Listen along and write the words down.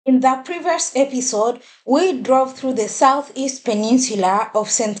In the previous episode, we drove through the southeast peninsula of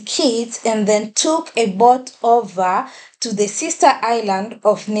Saint Kitts and then took a boat over to the sister island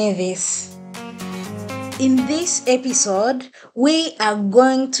of Nevis. In this episode, we are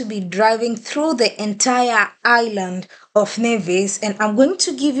going to be driving through the entire island of Nevis, and I'm going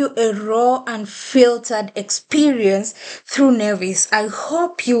to give you a raw and filtered experience through Nevis. I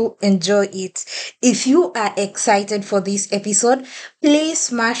hope you enjoy it. If you are excited for this episode, please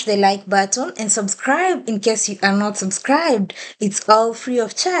smash the like button and subscribe in case you are not subscribed. It's all free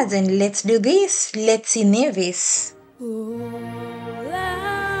of charge, and let's do this. Let's see Nevis.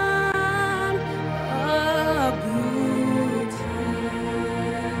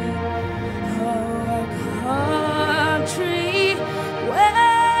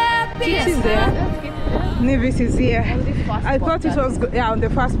 Kitts is there. Nevis is here. I thought it was on the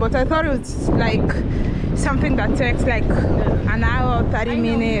fast boat. I thought it was like something that takes like an hour or 30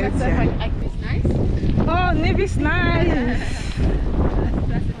 minutes. Nice. Oh, Nevis nice.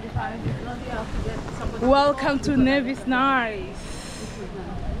 Welcome to Nevis nice.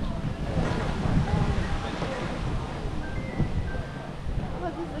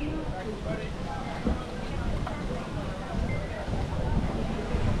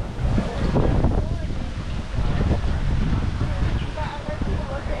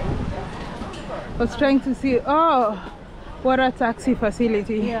 I was trying to see, water taxi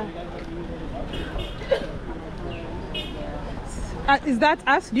facility. Yeah. Is that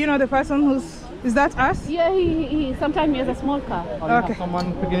us? Do you know the person who's, is that us? Yeah, he sometimes he has a small car. Okay.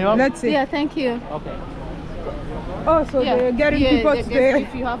 Someone picking you up? Let's see. Yeah, thank you. Okay. Oh, so Yeah. they're getting people to the,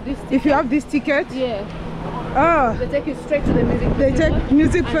 If you have this ticket. if you have this ticket? Yeah. Oh, They take you straight to the music they festival. take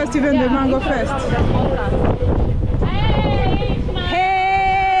music festival and the mango it's around fest. the small car.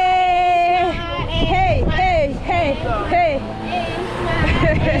 Hey.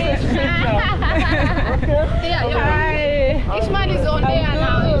 Yeah, Hi. Ishmael is on air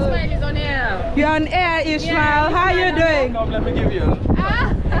now. Ishmael is on air. You're on air, Ishmael. How are you doing? Come, let me give you.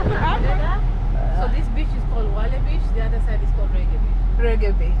 So this beach is called Oualie Beach. The other side is called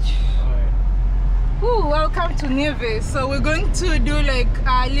Reggae Beach. Ooh, welcome to Nevis. So we're going to do like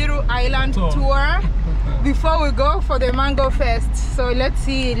a little island tour before we go for the mango fest. So let's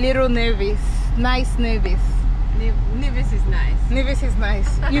see little Nevis. Nice Nevis. Nevis is nice. Nevis is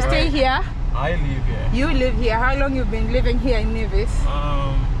nice. You stay here? I live here. You live here. How long you been living here in Nevis? 6,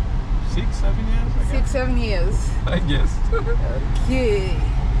 7 years. 6, 7 years. I guess. Okay.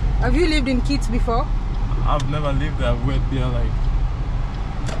 Have you lived in Kitts before? I've never lived there. I've went there like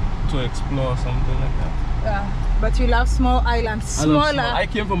to explore something like that. Yeah. But you love small islands. Smaller. I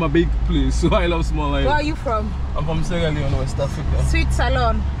came from a big place, so I love small islands. Where are you from? I'm from Sierra Leone, West Africa. Sweet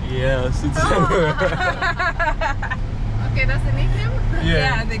Salon. Yes, it's Okay, that's the nickname?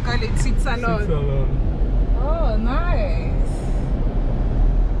 Yeah, they call it Sweet Salon. Oh, nice.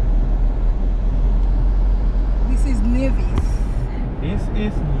 This is Nevis. This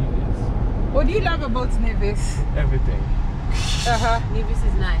is Nevis. What do you love about Nevis? Everything. Nevis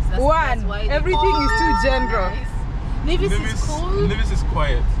is nice. That's why Everything is too general. Nice. Nevis is cool. Nevis is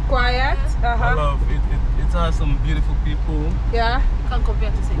quiet. Quiet. I love it. It has some beautiful people. Yeah. You can't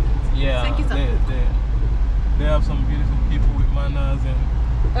compare to Saint Kitts. Yeah. Saint Kitts They have some beautiful people with manners, and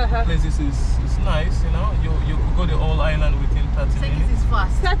places is nice. You know, you could go the whole island within 30 Saint minutes. Kitts is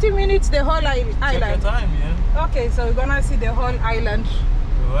fast. 30 minutes the whole island. Take your time, yeah. Okay, so we're gonna see the whole island.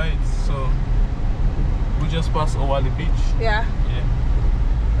 Right. So we just passed Oualie Beach. Yeah.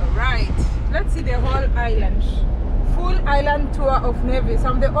 Alright. Let's see the whole island. Full island tour of Nevis.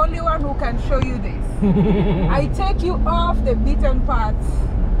 I'm the only one who can show you this. I take you off the beaten paths.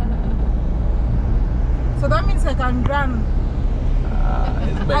 So that means I can run.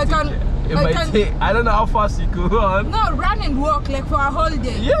 I don't know how fast you could run. No, run and walk like for a whole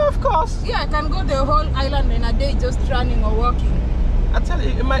day. Yeah, of course. Yeah, I can go the whole island in a day just running or walking. I tell you,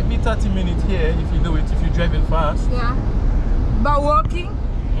 it might be 30 minutes here if you do it, if you're driving fast. Yeah. But walking,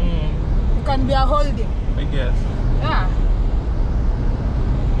 it can be a whole day. I guess. Yeah.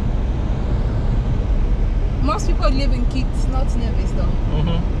 Most people live in Kitts, not Nevis though.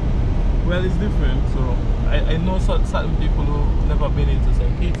 Well, it's different. So I know certain people who've never been into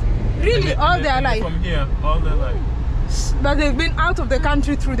Saint Kitts. Really, all their life? From here, all their life. But they've been out of the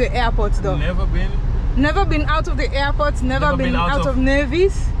country through the airport though. Never been. Never been out of the airport, never been out of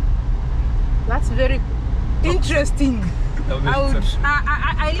Nevis. That's very interesting.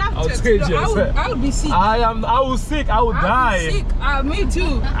 I love to explore. I would be sick. I will sick. I will die. Sick. Me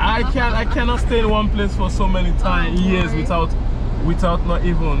too. I cannot stay in one place for so many years without not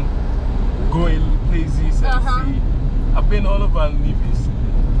even going places and see. I've been all over Nevis.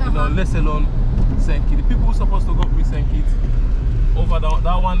 and let alone Saint Kitts. The people who supposed to go with Saint Kitts over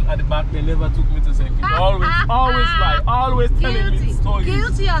that one at the back, they never took me to Saint Kitts. Always lie, always telling me stories.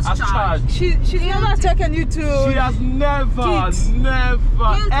 Guilty as charged. She's never taken you to. She has never.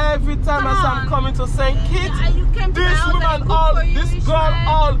 Guilty. Every time I say I'm coming to Saint Kitts, You came to this woman, this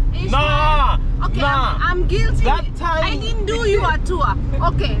girl, nah. I'm guilty. That time I didn't do you a tour.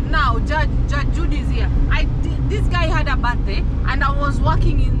 Okay, now Judge Judy is here. This guy had a birthday, and I was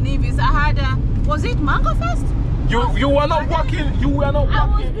working in Nevis. I had a, was it Mango Fest? You were not working. You were not I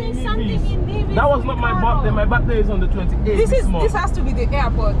was working doing in something Nevis. in Nevis. That was not my birthday. My birthday is on the 28th. This has to be the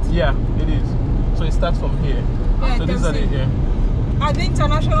airport. Yeah, it is. So it starts from here. Yeah, So these are the Are the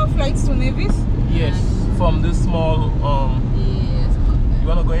international flights to Nevis? Yes, from this small Yes. You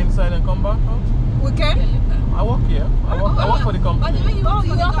wanna go inside and come back out? We can? I work here. I work for the company. You work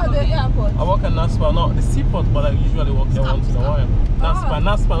at the airport? I work at NASPA, not the seaport, but I usually work here once in a while. NASPA,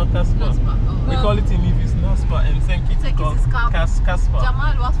 not Casper. We call it in Nevis NASPA, and Saint Kitts is called Casper.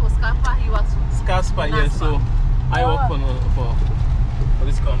 Jamal works for Scapa, he works for Casper, yes. So I work for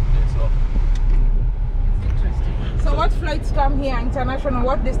this company. So So what flights come here international?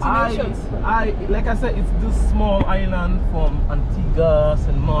 What destinations? Like I said, it's this small island from Antigua,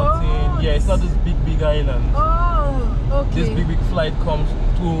 St. Martin. Oh, yeah, it's not this big island. Oh, okay. This big flight comes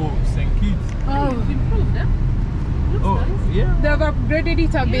to Saint Kitts. Oh, improved, eh? Looks nice. Yeah. They've upgraded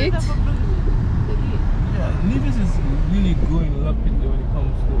it a bit. Yeah, Nevis is really going rapidly when it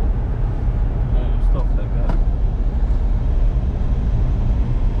comes to stuff like that.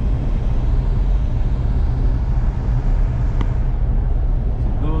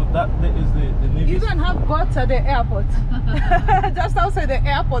 That is the Nevis. You don't have goats at the airport. Just outside the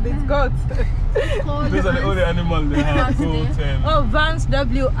airport, it's goats. Those are the only animals they have. Goats and Oh, Vance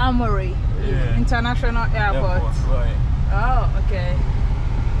W. Amory International Airport. Right. Oh, okay.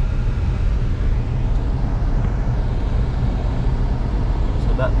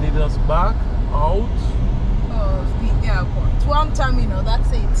 So that leads us back out of the airport. One terminal, that's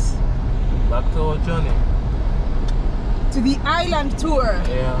it. back to our journey. To the island tour.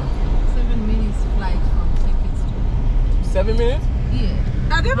 Yeah. 7 minutes flight from Saint Kitts to 7 minutes? yeah.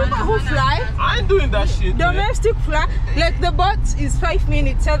 Are there people who fly? I ain't doing that shit. Domestic flight, like the boat is 5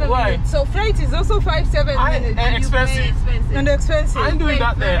 minutes, 7 Why? minutes. So flight is also 5-7 minutes. And expensive. And expensive. I ain't doing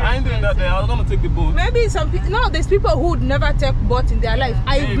that there. I ain't doing that there. I was gonna take the boat. Maybe some people, no, there's people who would never take boat in their life.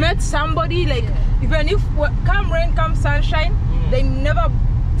 I've Maybe. met somebody like, even if come rain, come sunshine, they never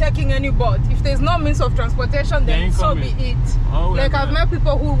taking any boat. If there's no means of transportation, They then ain't so be coming. it. Oh, Like yeah. I've met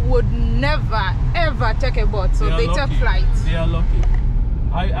people who would never ever take a boat, so they take flights. They are lucky.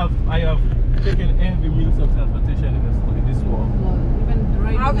 I have taken every means of transportation in this world.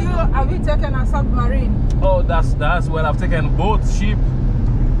 Have you taken a submarine? Oh, that's well. I've taken boat, ship,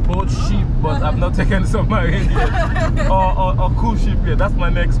 but I've not taken submarine yet. or cruise ship yet. That's my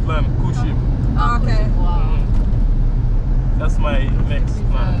next plan. Cruise ship. Okay. Wow. That's my next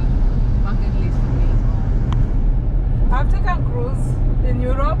plan. Bucket list for me as well. I've taken cruise in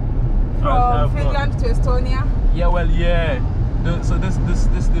Europe from Finland to Estonia. Yeah, well, yeah. So this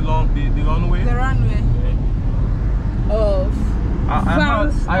the runway. The runway of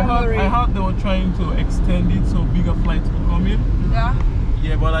I heard they were trying to extend it so bigger flights will come in. Yeah.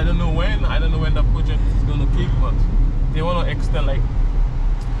 Yeah, but I don't know when. I don't know when the project is gonna kick, but they want to extend like.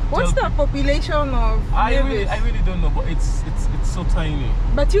 What's the population of I Nevis? really don't know, but it's so tiny.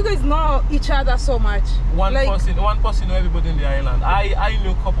 But you guys know each other so much. One person know everybody in the island. I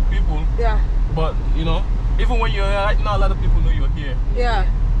knew a couple people. Yeah. But you know, even when you're here right now, a lot of people know you're here. Yeah.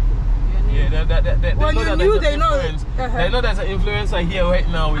 Yeah, they Well, know you that knew there's they an know. influence. They know there's an influencer here right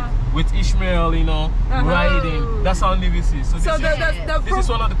now with Ishmael, you know, riding. That's how Nevis is. So this is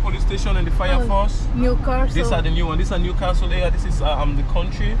one of the police stations and the fire force. Newcastle. These are the new one. This is Newcastle area. This is the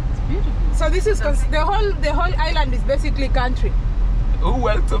country. It's beautiful. So this is the whole island is basically country. Oh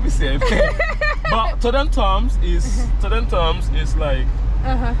well, to be safe. But to them terms is like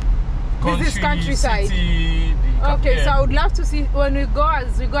country, This is countryside. city. Okay, so I would love to see when we go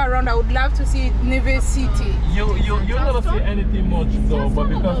around. I would love to see Nevis City. You're not gonna see anything much though, but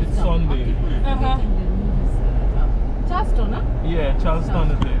because it's Sunday. Charlestown, huh? Yeah, Charlestown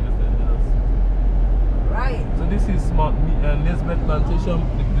is there. Right. So this is Nisbet Plantation,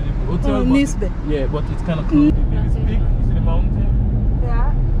 the hotel. Oh, Nisbet. Yeah, but it's kind of close. It's big. You see the mountain?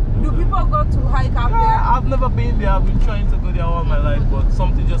 Yeah. Do people go to hike up there? I've never been there. I've been trying to go there all my life, but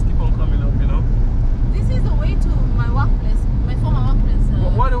something just keep on coming up, you know. This is the way to my workplace, my former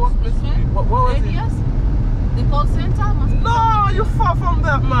workplace. What the workplace? What was Radius? it? The call center? No, you're far from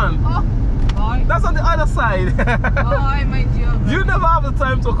that, man. Oh, Oh, That's on the other side. oh, my geography. You never have the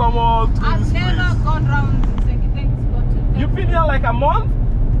time to come all to I've this never place. gone round Saint Kitts and Nevis. You've been here like a month?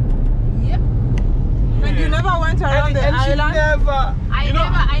 Yep. And you never went around the and she island? never.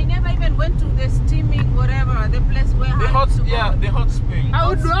 I never even went to the steaming, whatever, the place where The hot spring. I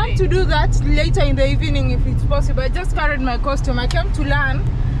would Hot want to spring. do that later in the evening if it's possible. I just carried my costume. I came to learn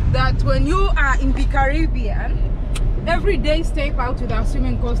that when you are in the Caribbean, every day step out with a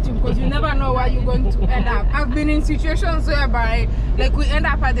swimming costume because you never know where you're going to end up. I've been in situations whereby like we end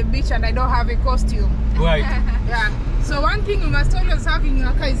up at the beach and I don't have a costume. Right. Yeah. So one thing you must always have in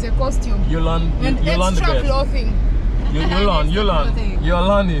your car is a costume. You learn And the extra best. clothing. You learn. You're learning.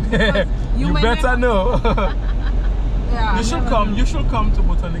 You may better never- know. Yeah. You should come to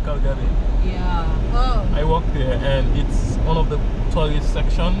Botanical Garden. Yeah. Oh. I work there and it's one of the tourist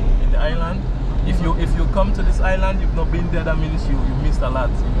section in the island. If you come to this island, you've not been there, that means you missed a lot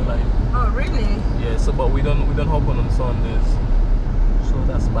in your life. Oh, really? Yeah, so but we don't open on Sundays. So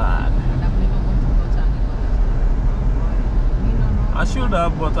that's bad. And I've never gone to Botanical. I should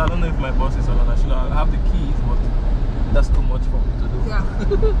have, but I don't know if my boss is around. I have the keys, but that's too much for me to do. Yeah.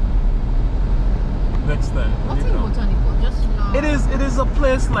 Next time. when What's you in come. Botanical? Just now. It is a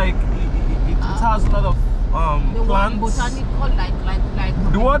place like it has a lot of the plants. word botanical, like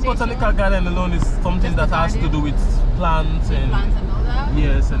The word vegetation, botanical garden alone is something Just that a has to garden? do with plants and plants and all that.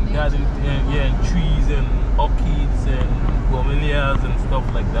 yes, and nature. garden, and trees and orchids and bromeliads and stuff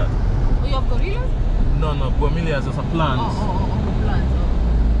like that. Oh, you have gorillas? No, bromeliads is a plant. Oh, plants.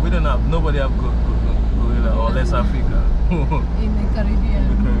 Oh. We don't have, nobody have gorilla or less Africa. In the Caribbean.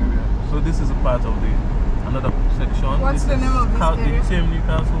 So this is a part of another section. What's This the name is of this area? The same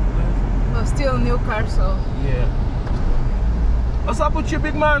Newcastle place. Oh, still Newcastle. Yeah. What's up with you,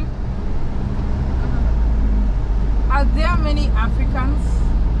 big man? Are there many Africans?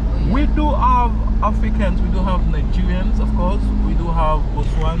 Oh, yeah. We do have Africans, we do have Nigerians, of course. We do have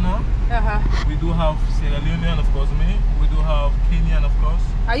Botswana. We do have Sierra Leonean, of course, me. We do have Kenyan, of course.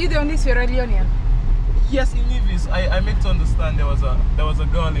 Are you the only Sierra Leonean? Yes, in Nevis, I make to understand there was a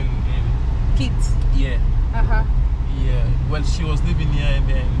girl in Kitts. yeah. Yeah. Well, she was living here and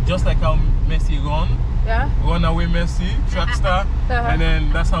then just like how Messi run away Messi, track star, and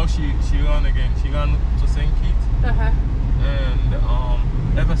then that's how she ran again. She ran to Saint Kitts. And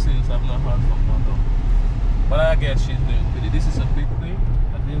ever since I've not heard from her though. But I guess she's doing pretty. This is a big thing,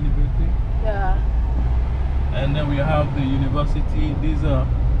 a daily big thing. Yeah. And then we have the university. These are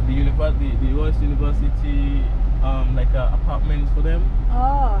the US University like apartments for them.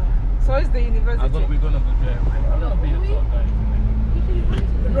 Oh, so it's the university. We're gonna go there. I'm gonna be a tour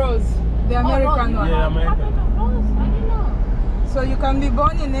guide. Rose, the American one. Yeah, American. I didn't know. So you can be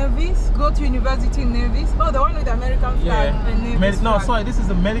born in Nevis, go to university in Nevis. Oh, the one with the American flag and Nevis No, flag. sorry, this is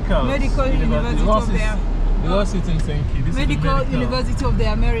the medical University of the Yours is in Saint Kitts. This Medical is the University of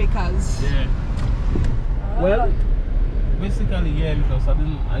the Americas. Yeah. Well, basically, yeah, because I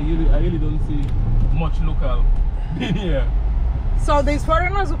really don't see much local here. So there's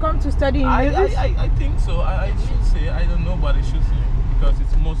foreigners who come to study in Nevis? I think so. I should say, I don't know, but I should say because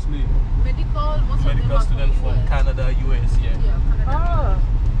it's mostly medical students from Canada, US, yeah. Oh,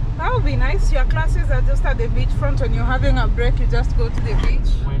 that would be nice. Your classes are just at the beachfront. When you're having a break, you just go to the beach.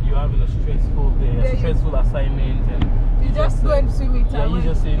 When you're having a stressful day, a stressful assignment, and you just go and swim it away. away. You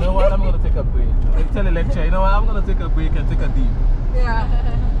just say, you know what, I'm going to take a break. You tell the lecturer, you know what, I'm going to take a break and take a dip. Yeah.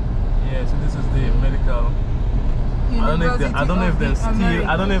 Yeah, so this is the medical. I don't know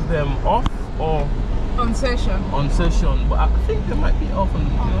if they're off or on session, but I think they might be off on, you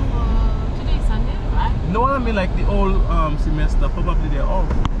know. Today is Sunday, right? No, I mean like the whole semester, probably they're off.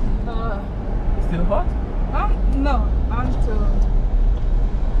 Still hot? No,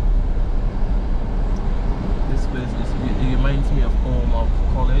 This place it reminds me of home, of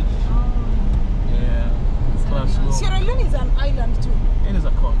college. Yeah. Classroom. Sierra Leone is an island too. It is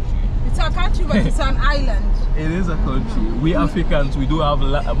a country. It's a country, but it's an island. It is a country. We Africans, we do have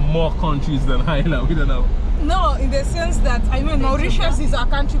more countries than island. We don't know. No, in the sense that, I mean, Mauritius is a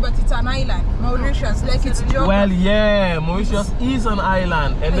country, but it's an island. Mauritius, like it's geography. Well, yeah, Mauritius is an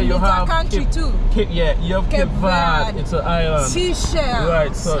island. And then you it's have a country too. Yeah, you have Cape Verde. It's an island. Seychelles.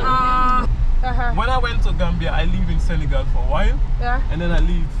 Right, sorry. When I went to Gambia, I lived in Senegal for a while. Yeah. And then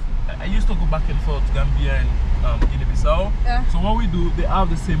I used to go back and forth to Gambia and Guinea-Bissau. Yeah. So what we do, they have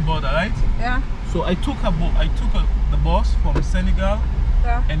the same border, right? Yeah. So I took the bus from Senegal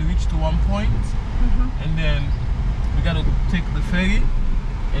and reached to one point. And then we got to take the ferry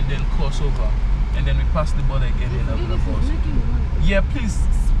and then cross over. And then we pass the border again in the bus. Yeah, please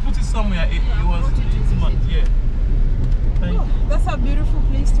put it somewhere. It was, it's not, yeah. Oh, that's a beautiful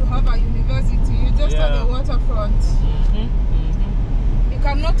place to have a university. You just at the waterfront. You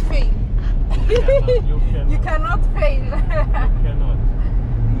cannot fail. You cannot fail. You cannot.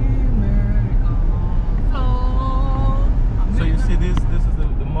 So you see this is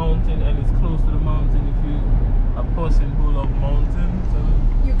the mountain, and it's close to the mountain. If you a person who loves mountains,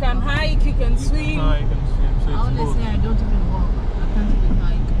 you can hike, you can swim. You can hike and swim. So honestly, I don't even walk. I can't even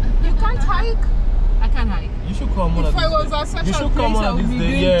hike. You can't hike? I can hike. You should come one of these days. If I was at such a place, I would be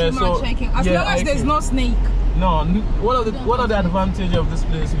doing too much hiking. As long as there's no snake. No, one of the advantages of this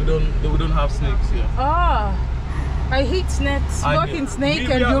place, we don't have snakes here. Ah, I hate snakes. Both in snake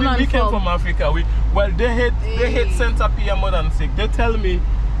and human form. We came from Africa. They hate centipede more than snake. They tell me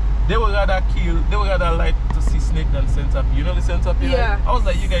they would rather like to see snake than centipede. You know the centipede? Yeah. Right? I was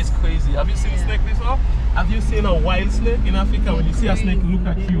like, you guys crazy. Have you seen snake before? Have you seen a wild snake in Africa? When you see a snake look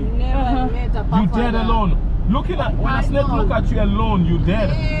at you, you dead alone. When a snake look at you alone, you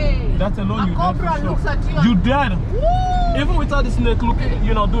dead. That alone, you dead for sure. You dead. Even without the snake looking,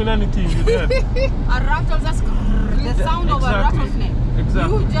 doing anything, you dead. A rattle, that's the sound of a rattlesnake.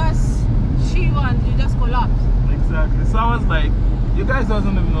 Exactly. You just shiver and you just collapse. Exactly. So I was like, you guys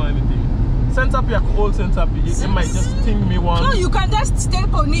doesn't even know anything. Centipede, old centipede, it might just sting me once. No, you can just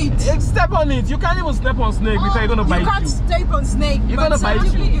step on it. Step on it. You can't even step on snake because you're gonna bite you. You can't step on snake. You're gonna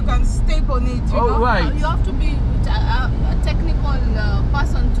bite you. You can step on it. You know? Right. You have to be a technical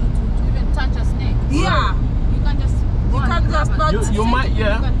person to even touch a snake. Yeah. You can just. You might,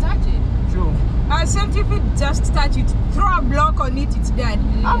 yeah. You can touch it. True. Centipede, just touch it. Throw a block on it, it's dead.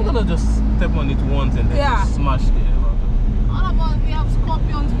 I'm gonna just step on it once and then just smash it. We have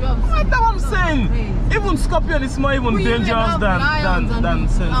scorpions, we have... That's what I'm saying. Crazy. Even scorpion is more even dangerous than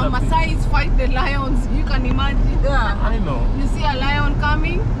centipede. Maasais fight the lions, you can imagine. Yeah, I know. You see a lion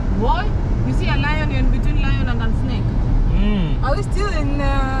coming, what? You see a lion, in between lion and a snake. Are we still in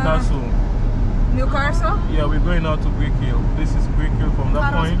Castle? Newcastle? Yeah, we're going out to Brick Hill. This is Brick Hill from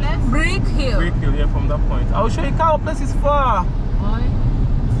that point. Brick Hill? Brick Hill, yeah, from that point. I'll show you Carol place is far. Why?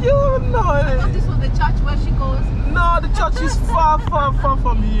 You know. I thought this was the church where she goes. No, the church is far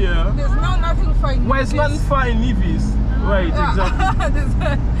from here. There's nothing far in Nevis. Well, it's not far in Nevis. Right,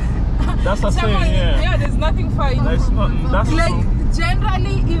 exactly. That's a saying, yeah. Yeah, there's nothing far in Nevis. That's like,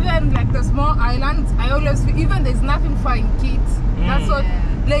 generally, even like the small islands, I always feel, even there's nothing far in Kitts. That's what,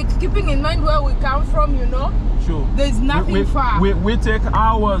 like, keeping in mind where we come from, Sure. There's nothing far. We take 2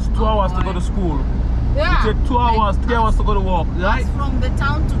 hours to go to school. Yeah. We take 2 hours, 3 hours to go to work. Right? From the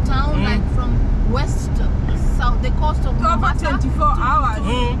town to town, like from west to south, the coast of over 24 hours.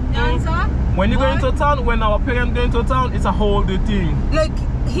 When you go into town, when our parents go into town, it's a whole day thing. Like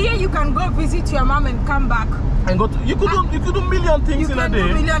here, you can go visit your mom and come back. And go to, you could do million things in a day. You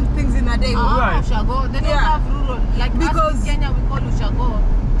can do million things in a day. Right. Ushago. They don't have rural. Like because in Kenya we call Ushago.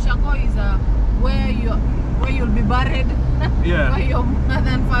 Ushago is where you'll be buried. Yeah. Where your mother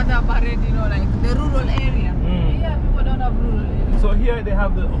and father are buried, like the rural area. Yeah, people don't have rural area. So here they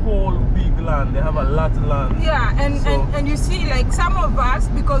have the whole big land. They have a lot of land. Yeah, and you see, like some of us,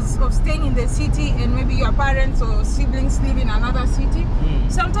 because of staying in the city and maybe your parents or siblings live in another city,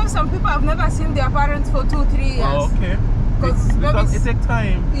 sometimes some people have never seen their parents for 2-3 years. Oh, okay. Because it takes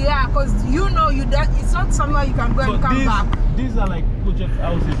time. Yeah, because it's not somewhere you can go and come back. These are like project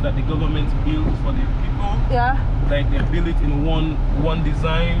houses that the government builds for the people. Yeah. Like they build it in one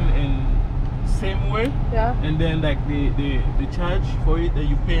design and same way. Yeah. And then like they charge for it that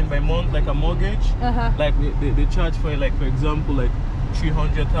you paying by month, like a mortgage. Like they charge for it, like for example, like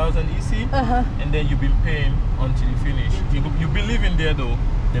 300,000 EC. And then you've been paying until you finish. You be living there though.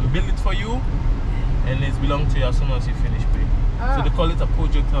 Then build it for you. And it's belong to you as soon as you finish paying. So they call it a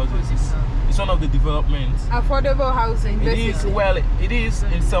project houses. It's one of the developments. Affordable housing. It is. Well, it is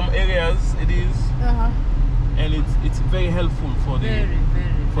in some areas. It is, and it's very helpful for the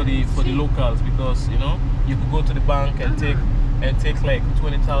locals because you could go to the bank and take like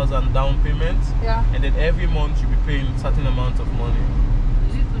 20,000 down payment. Yeah. And then every month you'll be paying a certain amount of money.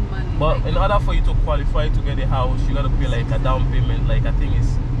 But in order for you to qualify to get a house, you gotta pay like a down payment. Like I think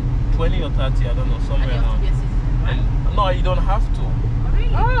it's 20 or 30, I don't know, somewhere now. And no, you don't have to.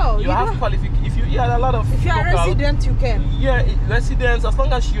 Really? Oh, You have qualification. If you a lot of if you are a resident, you can. Yeah, residents, as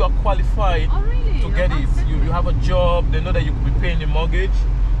long as you are qualified to get it. You have a job, they know that you could be paying the mortgage,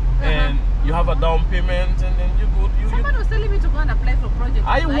 and you have a down payment, and then you're good. Someone was telling me to go and apply for projects.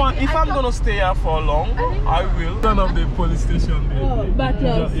 If I'm gonna stay here for long, I will. One of the police station there. Oh,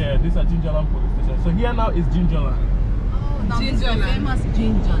 Butlers. Yeah, this is a Gingerland police station. So here now is Gingerland. Oh, famous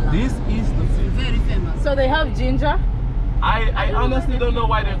Gingerland. This is the thing. Very famous. So they have ginger? I honestly don't know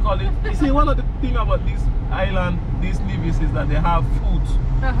why they call it. You see, one of the thing about this island, these Nevis is that they have fruit.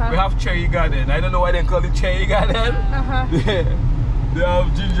 We have cherry garden. I don't know why they call it cherry garden. They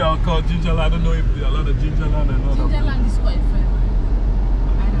have ginger called ginger land. I don't know if there are a lot of ginger land and all that. Ginger land is quite famous.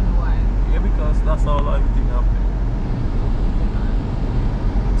 I don't know why. Yeah, because that's how everything happens.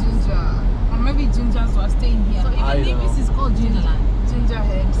 Ginger. Or maybe gingers were staying here. So even Nevis is called ginger land. Ginger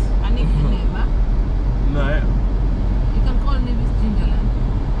heads. A nickname, huh? No, yeah. You can call Nevis ginger land.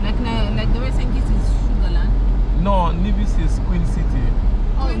 Like the way Saint Kitts is sugar land. No, Nevis is Queen City.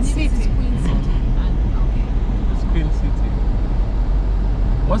 Oh, Nevis is Queen City. Okay. It's Queen City.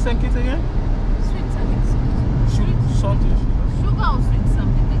 What's Saint Kitts again? Sweet something. Sweet. Something. Sugar or sweet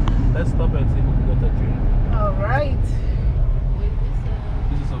something like that. Let's stop and see if we got a drink. Alright.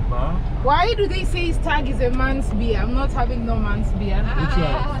 This is a bar. Why do they say stag is a man's beer? I'm not having no man's beer. Which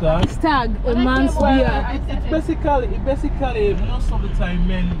one? Stag? Stag, a man's beer. It's basically most of the time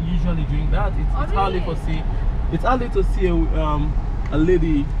men usually drink that. It's hardly to see. It's hardly to see a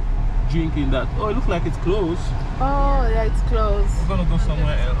lady drinking that. Oh, it looks like it's closed. Oh, yeah, it's closed. We're gonna go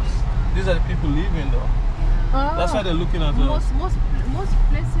somewhere else. These are the people living though. Oh. That's why they're looking at us. Most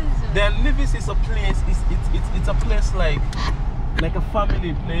places. Then Nevis is a place. It's a place like a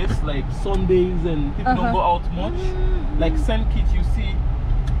family place. Like Sundays and people don't go out much. Like Saint Kitts, you see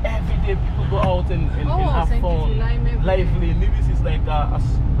every day people go out and have fun. Lively. Nevis is like the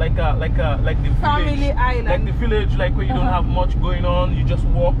family village, island. like the village, like where you don't have much going on. You just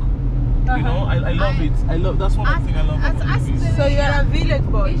walk. You know, I love it. That's one of the things I love about Nevis. So you're a village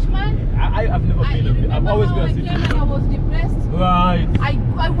boy? I've never been. I've always been a city boy. I was depressed. Right.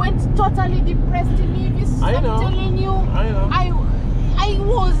 I went totally depressed in Nevis. I'm telling you. I know. I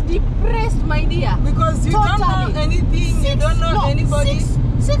was depressed, my dear. Because you don't know anything, you don't know anybody.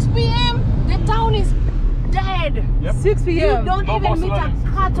 6 p.m. the town is dead. Yep. 6 p.m. You don't even meet a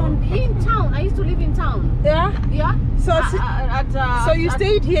cat in town. I used to live in town. Yeah? Yeah. So you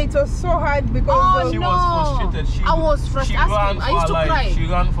stayed here, it was so hard because she was frustrated. I was frustrated. I used to cry. She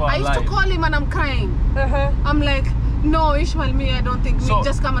ran for her life. I used to call him and I'm crying. I'm like, no, Ishmael, I don't think me.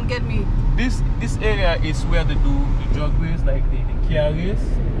 Just come and get me. This area is where they do the drug race, like the carries.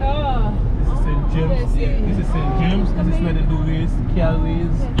 Oh. This is St. James. Yeah, this is St. James. This is where they do race,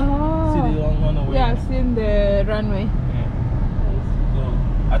 carries. Oh. See the long runaway. Yeah, I've seen the runway. Yeah. So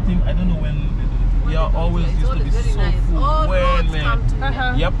I don't know when they do it. Yeah, always used to be so full. All roads come to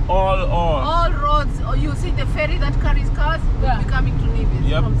Yep, all roads. You see the ferry that carries cars will be coming to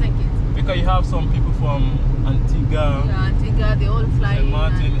Nevis from Saint Kitts. Because you have some people from Antigua. Yeah, Antigua, they all fly St.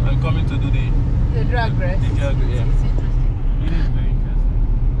 Martin and coming to do the drag race. The drag race, yeah. It's interesting. It is very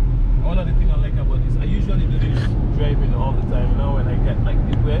interesting. One of the things I like about this, I usually do this driving all the time. Now when I get like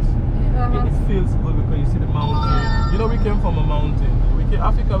TIGRESS, it feels good because you see the mountain. You know, we came from a mountain.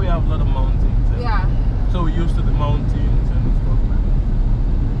 Africa, we have a lot of mountains. Yeah. So we're used to the mountains and stuff like that.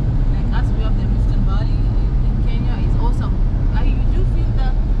 Like us, we have the Rift Valley in Kenya. It's awesome. You do feel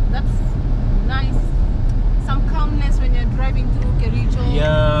that's nice. Some calmness when you're driving through Kericho.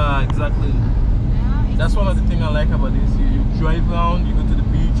 Yeah, exactly. Yeah, that's one of the things I like about this. You drive around, you go to the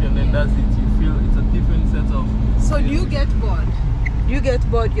beach, and then that's it. You feel it's a different set of. So do you get bored? You get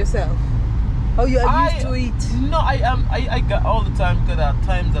bored yourself? Or you are used to it? No, I get all the time because there are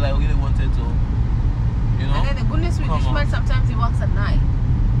times that I really wanted to, you know. And then the goodness with Ishmael, sometimes he works at night.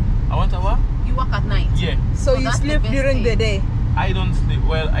 I want to what? You work at night. Yeah. So you sleep during the day? I don't sleep.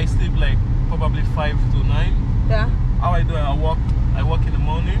 Well, I sleep like probably 5 to 9. Yeah. How I do it, I work in the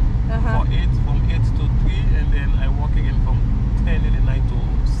morning from 8 to 3, and then I work again from 10 in the night to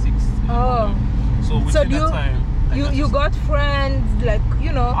 6 in the morning. So within that time. You got friends, like,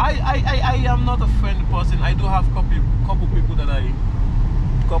 you know. I am not a friend person. I do have couple people that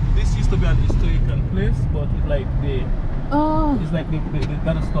this used to be an historical place, but it's like they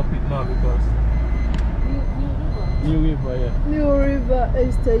gotta stop it now because New River, yeah. New River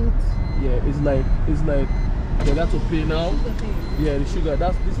Estate. Yeah, it's like they got to pay now. Yeah, the sugar.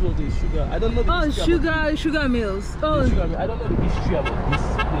 This was the sugar. I don't know the sugar mills. Oh, sugar mills. I don't know the history about this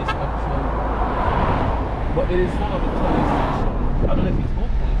place actually. But it is one of the tallest. I don't know if it's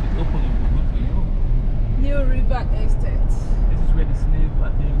open. If it's open, it will be good for you. New River Estate. This is where the slave,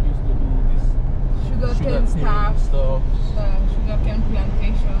 I think, used to do this sugarcane stuff. Sugarcane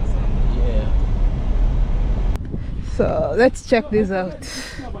plantations. Yeah. So let's check this out.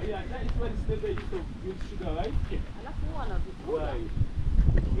 Yeah, but yeah, that is where the slave used to use sugar, right? Yeah. Right.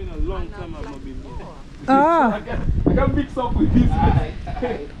 It's been a long time I've not been here. Ah. I can mix up with this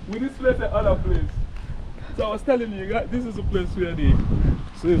place. With this place and other place. So I was telling you, this is a place where the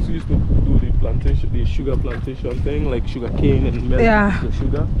slaves used to do the plantation, the sugar plantation thing, like sugar cane and milk, the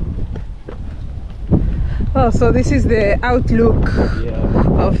sugar. Oh, so this is the outlook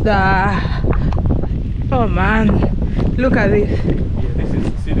of the... Oh man, look at this. Yeah, this is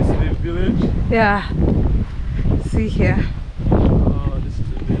the village. Yeah, see here. Oh, this is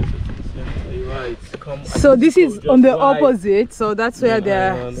the village. You're right. So this is on the opposite, so that's where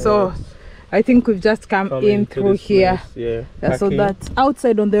they're... So I think we've just come in through here. Yeah. So that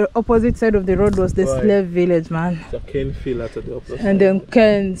outside on the opposite side of the road was the slave village, man. The cane field at the opposite. And then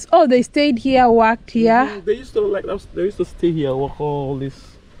canes. Oh, they stayed here, worked here. They used to they used to stay here, work all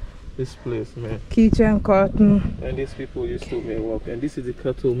this place, man. Kitchen, cotton. And these people used to work. And this is the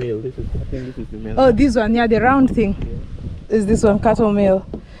cattle mill. I think this is the mill. Oh, this one, yeah, the round thing. Yeah. Is this one cattle mill?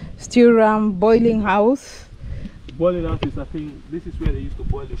 Steel ram, boiling house. Boiling house is, I think, this is where they used to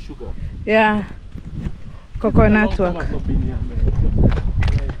boil the sugar. Yeah. Coconut work. This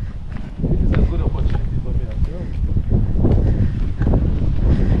is a good opportunity for me.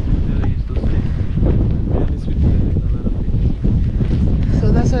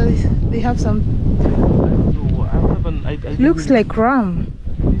 So that's why they have some. Looks like ram.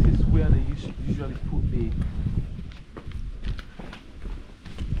 This is where they usually put the.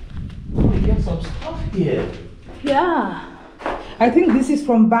 Oh, you got some stuff here. Yeah, I think this is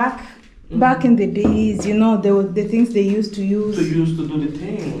from back in the days. You know, the things they used to use. To do the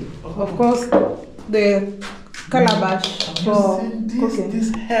thing. Oh. Of course, the calabash for cooking. This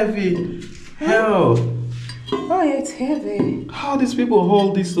heavy. Hell. Oh, yeah, it's heavy. How these people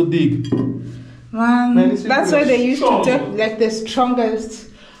hold this to dig? Man, that's why they used to take like the strongest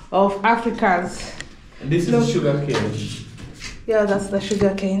of Africans. And this is sugar cane. Yeah, that's the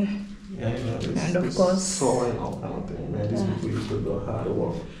sugar cane. Yeah, you know, and of course store and all kind of thing. Man, these people used to do hard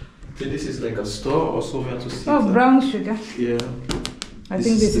work. So this is like a store or somewhere to sit. Oh, brown sugar. Yeah. I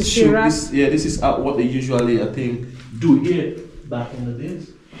think this is syrup. This is what they usually, I think, do here back in the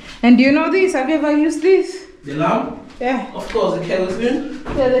days. And do you know this? Have you ever used this? The lamp? Yeah. Of course, the kerosene.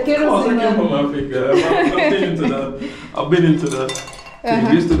 Yeah, the kerosene. Of course, I came from Africa. I've been into that. I've been into that. So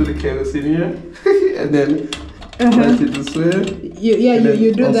you used to do the kerosene here, and then light it this way.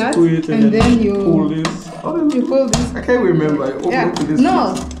 You do that, and then you pull this. You pull this. I can't remember. I opened to this.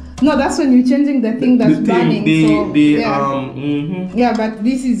 No, that's when you're changing the thing that's burning. Yeah, but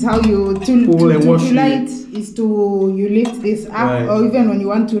this is how you to light is to you lift this up, or even when you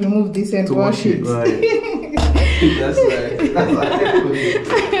want to remove this and wash it. Right. That's right. That's right.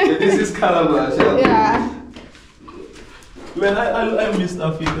 This is calabash. Yeah. Man, I missed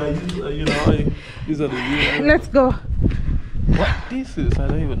Africa. You know, these are the years. Let's go. What this is? I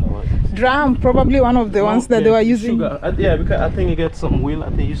don't even know what it is. Drum, probably one of the ones that they were using. Sugar. Yeah, because I think you get some wheel. I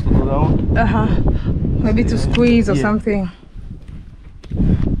think it used to go down. Maybe to squeeze or something.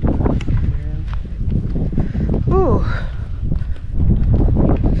 Ooh.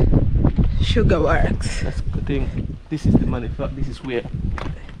 Sugar works. That's the thing. This is the manufacturer. This is where.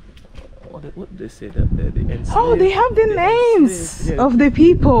 What did they say that the enslaved? Oh, they have the names of the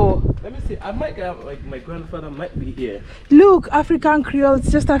people. Let me see. I might get like my grandfather might be here. Look, African Creole. It's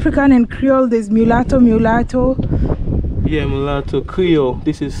just African and Creole. There's mulatto. Yeah, mulatto, Creole.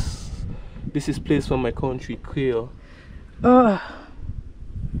 This is place from my country, Creole. But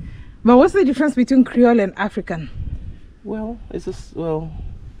what's the difference between Creole and African? Well, it's just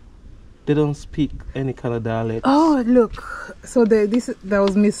they don't speak any kind of dialect. Oh, look. So there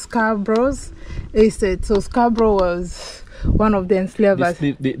was Miss Scarborough's. They said so. Scarborough was one of the enslavers.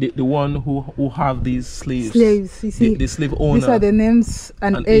 The one who have these slaves. Slaves, you see. The slave owner. These are the names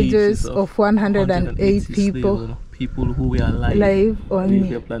and ages of 108 people. People who were alive on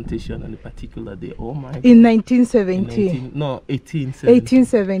their plantation on a particular day. Oh my God. In 1917.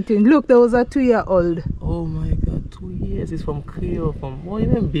 1817. Look, there was a 2-year-old. Oh my God, 2 years. It's from Creole, from what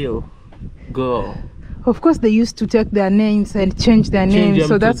even Bill? Girl. Of course, they used to take their names and change their names,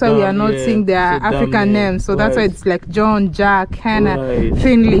 so that's why we are not seeing their African names. So that's why it's like John, Jack, Hannah,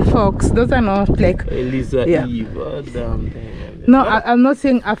 Finley, Fox. Those are not like Eliza, Eve. Damn. No, I'm not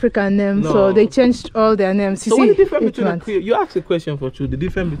saying African names, so they changed all their names. So what's the difference between a Creole? You asked a question for you. The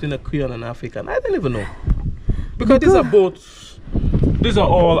difference between a Creole and an African, I don't even know. Because these are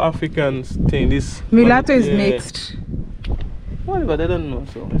all Africans things. Mulatto is mixed. Whatever, they don't know,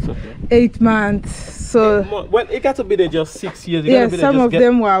 so it's okay. 8 months, so... Well, it got to be there just 6 years. Yeah, some of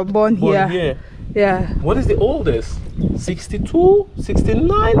them were born here. Yeah. What is the oldest? 62?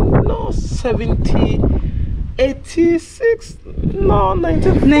 69? No, 70... 86? No,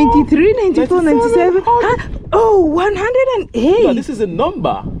 94? 93, 94, 97? Oh, 108! No, this is a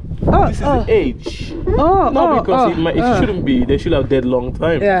number. This is the age. Because it shouldn't be. They should have dead long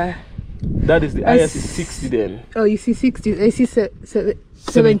time. Yeah. That is the highest is 60 then. Oh, you see 60. I see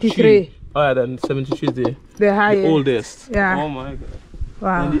 73. higher than 73 is the highest. The oldest. Yeah. Oh my god.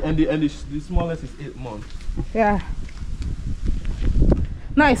 Wow. And the smallest is 8 months. Yeah.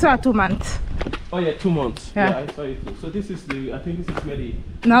 No, I saw 2 months. Oh yeah, 2 months. Yeah. Yeah, I saw it too. So this is the, I think this is where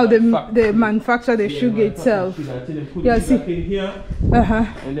they manufacture the sugar itself. Yeah, see. In here.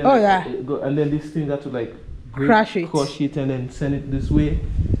 And then and then this thing that to like crush it, and then send it this way,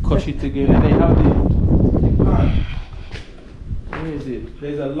 crush it again, and they have the pan. Where is it?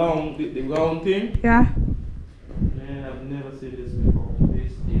 There's a long, the round thing. Yeah. Man, I've never seen this before.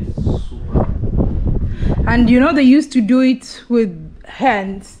 This is super. And you know they used to do it with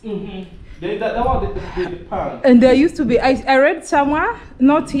hands. That was the pan. And there used to be, I read somewhere,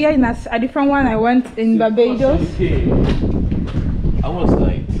 not here in a different one, I went in Barbados. I was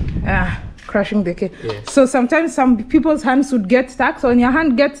like... crushing the cake. Yes. So sometimes some people's hands would get stuck. So when your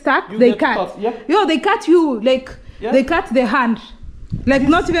hand gets stuck, they cut. Yeah. They cut you, like, they cut the hand. Like,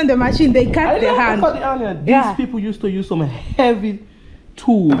 not even the machine, they cut the hand. These people used to use some heavy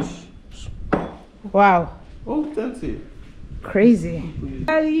tools. Wow. Oh, fancy. Crazy.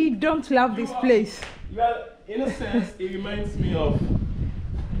 I don't love this place. Well, in a sense, it reminds me of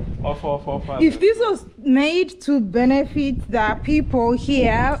if this was made to benefit the people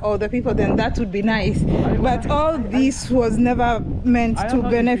here or the people, then that would be nice. But all this was never meant to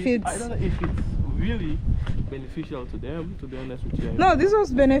benefit. I don't know if it's really beneficial to them, to be honest with you. No, this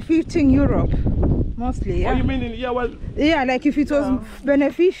was benefiting Europe mostly. Yeah. Oh, you mean yeah, like if it was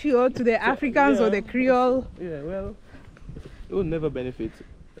beneficial to the Africans or the Creole. Yeah, well, it would never benefit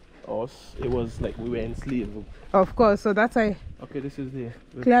us. It was like we were enslaved. Of course, so that's why. Okay, this is the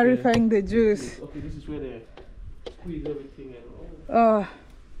clarifying the juice. Okay, this is where they squeeze everything and oh.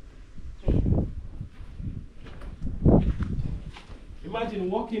 Imagine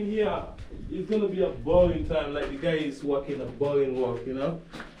walking here. It's gonna be a boring time. Like the guy is walking a boring walk, you know,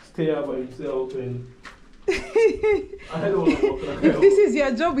 stay up by himself and. I don't want to walk like if this is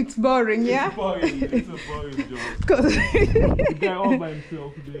your job, it's boring, yeah? It's boring. It's a boring job. The guy all by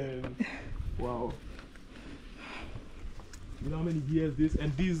himself then. Wow. You know how many years this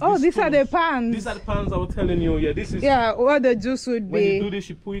and these. Oh, these are the pans. These are the pans I was telling you. Yeah, this is. Yeah, what the juice would be. When you do this,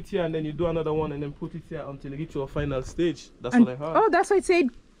 you put it here and then you do another one and then put it here until you get to a final stage. That's what I heard. Oh, that's why it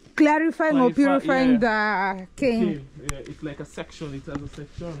said clarifying or purifying the cane. Yeah, it's like a section. It has a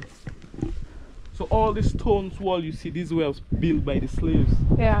section. So all these stones wall you see, these were built by the slaves.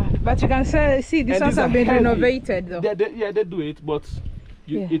 Yeah, but you can see these ones have been renovated though. They do it, but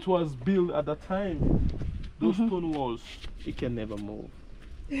it was built at that time. Those stone walls, it can never move.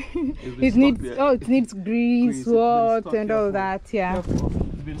 It needs grease, water, and all that. Yeah.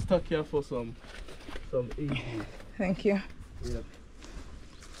 It's been stuck here for some ages. Thank you. Yeah.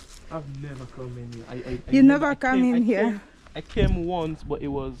 I've never come in here. You never come in here? I came once, but it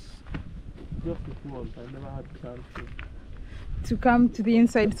was just once. I never had the chance to come to the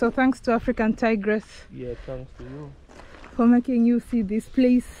inside. So thanks to African Tigress. Yeah, thanks to you for making you see this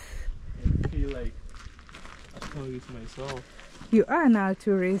place. I feel like a tourist myself. You are now a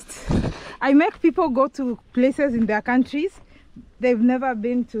tourist. I make people go to places in their countries they've never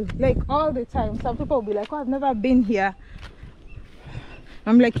been to, like all the time. Some people will be like, oh, I've never been here.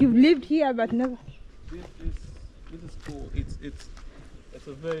 I'm like, you've lived here but never. This is cool. It's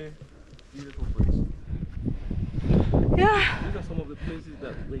a very beautiful place. Yeah. These are some of the places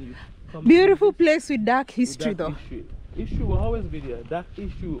that when you come. Beautiful place with dark history though. Issue will always be there. Dark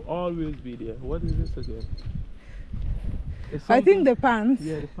issue will always be there. What is this again? I think the pans.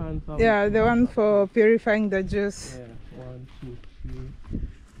 Yeah, the pans. Yeah, the one for purifying the juice. Yeah, 1, 2, 3.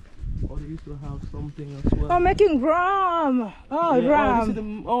 Oh, they used to have something as well. Oh, making rum. Oh, yeah,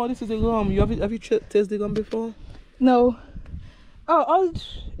 rum. This is a rum. Have you tasted the rum before? No. Oh,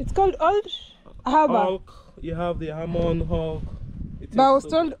 it's called Old Harbor. You have the Hammond Hawk. But I was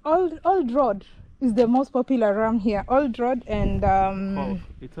told Old Road is the most popular rum here. Old Road and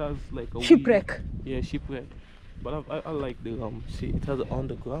it has like a Shipwreck. Yeah, Shipwreck. But I like the rum. See, it has it on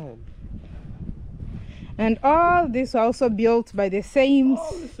the ground. And all this are also built by the same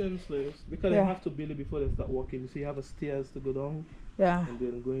slaves, because they have to build it before they start walking. So you have a stairs to go down. Yeah. And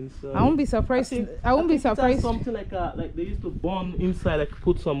then go inside. I won't be surprised. I won't be surprised. Something like they used to burn inside, like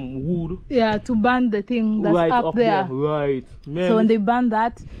put some wood. Yeah, to burn the thing that's right up there. Right. Man. So when they burn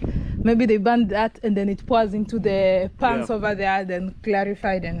that, maybe they burn that and then it pours into the pans over there, then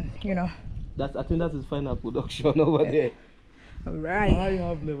clarified, and you know. I think that's his final production over there. All right. I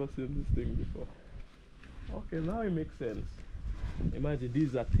have never seen this thing before. Okay, now it makes sense. Imagine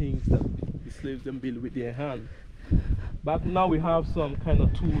these are things that the slaves then build with their hand. But now we have some kind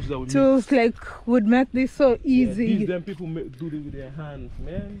of tools that would make this so easy. Yeah, these then people do this with their hands,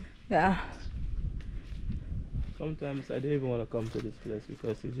 man. Yeah. Sometimes I don't even want to come to this place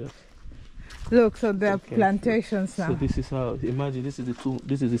because it just... Look, so there are plantations now. So this is how, imagine this is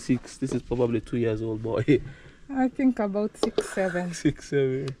the 6, this is probably 2 years old boy. I think about 6, 7. 6,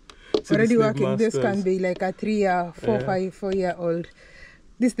 7. So already working, this can be like a 3 year, 4 year old.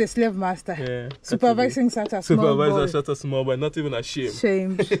 This is the slave master. Yeah. Supervising such a small boy. Supervisor such a small boy, not even ashamed.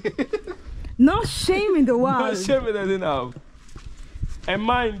 Shamed. No shame in the world. No shame in the world. And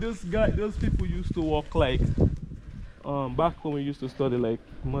mind, those people used to walk like, back when we used to study like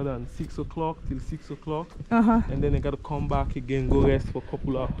more than 6 o'clock till 6 o'clock. And then they got to come back again, go rest for a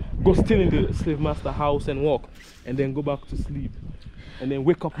couple hours, go still in the slave master house and walk, and then go back to sleep. And then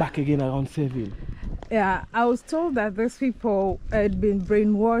wake up back again around 7. Yeah, I was told that these people had been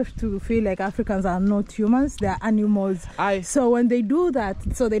brainwashed to feel like Africans are not humans, they are animals. So when they do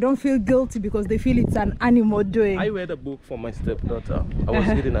that, so they don't feel guilty because they feel it's an animal doing. I read a book for my stepdaughter. I was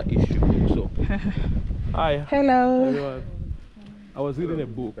reading an issue book, so. Hi. Hello. Everyone. I was reading a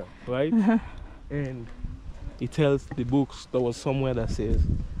book, right? And it tells the books, there was somewhere that says,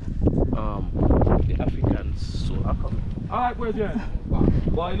 the Africans, so I come. Alright, question.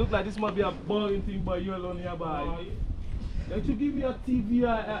 Boy, it looks like this might be a boring thing, but you alone here, boy. Don't you give me a TV,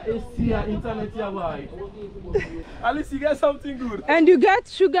 a AC, a internet here, boy? At least you get something good. And you get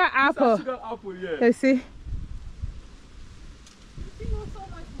sugar apple. Sugar apple, yeah. You see?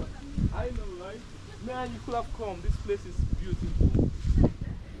 I know, right? Man, you could have come. This place is beautiful.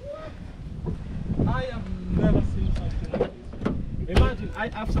 I have never seen something like this. Imagine,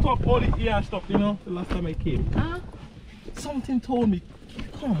 I've stopped all the ear stuff, you know, the last time I came. Something told me,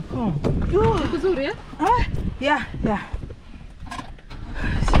 come. Yeah.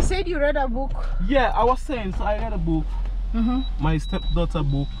 She said you read a book. Yeah, I was saying, so I read a book. My stepdaughter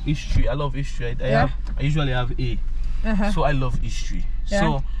book, history. I love history. I usually have A. So I love history.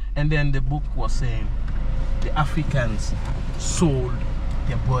 So, and then the book was saying the Africans sold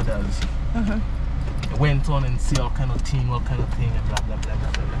their brothers. They went on and see all kind of thing, and blah, blah, blah,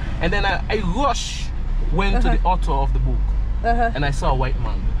 blah, blah. And then I went to the author of the book, and I saw a white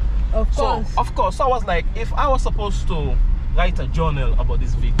man. Of course. So I was like, if I was supposed to write a journal about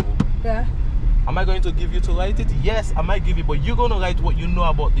this vehicle, am I going to give you to write it? Yes, I might give you, but you're going to write what you know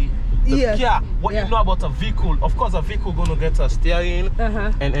about the car, what you know about a vehicle. Of course, a vehicle going to get a steering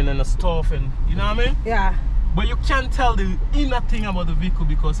and then a stuff, and you know what I mean? Yeah. But you can't tell the inner thing about the vehicle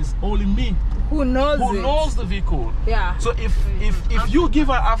because it's only me who knows the vehicle. Yeah. So if you give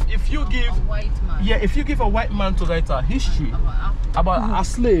a white man, if you give a white man to write a history about a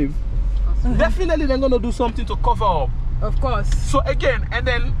slave, definitely they're gonna do something to cover up. Of course. So again, and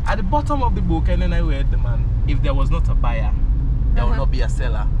then at the bottom of the book, and then I read the man, if there was not a buyer, there will not be a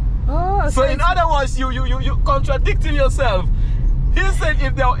seller. Oh. So in other words, you contradicting yourself. He said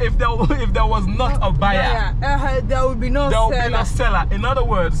if there was not a buyer, there would be no seller. In other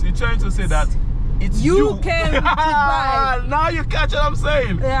words, you're trying to say that it's you came to buy. Now you catch what I'm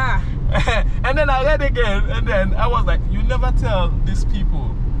saying? Yeah. And then I read again, and then I was like, you never tell these people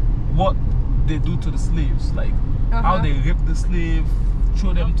what they do to the slaves, like how they rape the slave,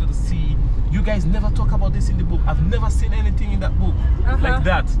 throw them to the sea. You guys never talk about this in the book. I've never seen anything in that book like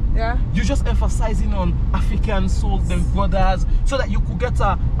that. Yeah. You just emphasizing on Africans sold them brothers so that you could get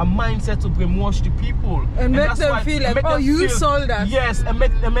a mindset to brainwash the people. And make them feel like, oh, you sold us. Yes, and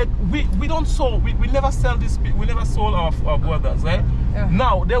we don't sell, we never sell this, we never sold our brothers, right? Yeah.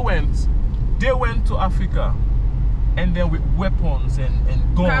 Now they went to Africa, and then with weapons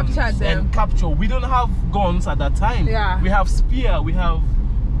and guns and capture. We don't have guns at that time. Yeah. We have spear, we have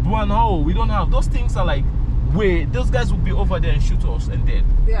Buano, we don't have those things. Are like, those guys would be over there and shoot us and dead.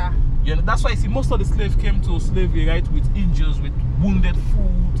 Yeah. You know, that's why I see most of the slaves came to slavery, right, with injuries, with wounded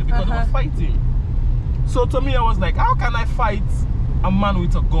foot, because they were fighting. So to me, I was like, how can I fight a man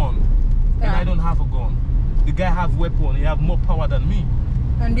with a gun and I don't have a gun? The guy have weapon, he have more power than me.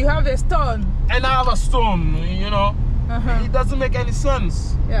 And you have a stone. And I have a stone, you know. It doesn't make any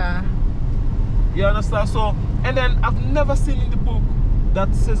sense. Yeah. You understand? So, and then I've never seen in the book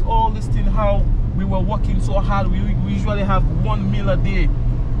that says all this thing, how we were working so hard. We usually have 1 meal a day,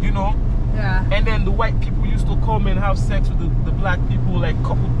 you know. Yeah. And then the white people used to come and have sex with the black people like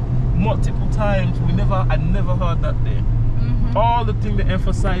multiple times. I never heard that there. All the thing they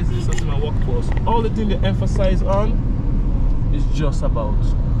emphasize, this is my workforce. All the thing they emphasize on is just about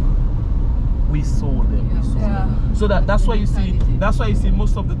we sold them. We sold them. So that's why you see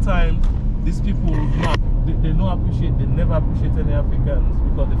most of the time these people they don't appreciate, they never appreciate any Africans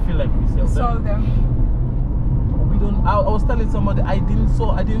because they feel like we sell them. We don't. I was telling somebody I didn't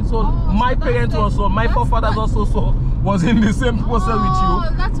sold. My parents also, my forefathers also sold. was in the same process with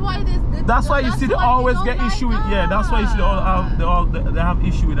you. That's why that's why you see they always get issue with that's why you see they have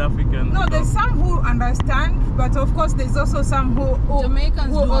issue with Africans. No, there's some who understand, but of course there's also some who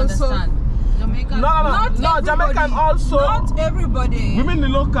Jamaicans do understand. Jamaicans no, Jamaican also. Not everybody. We mean the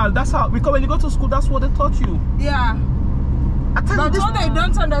local. That's how, because when you go to school, that's what they taught you. Yeah. But what they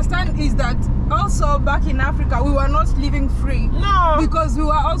don't understand is that also back in Africa we were not living free. No. Because we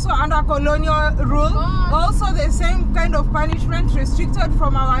were also under colonial rule. Also the same kind of punishment, restricted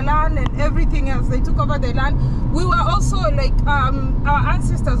from our land and everything else. They took over the land. We were also like our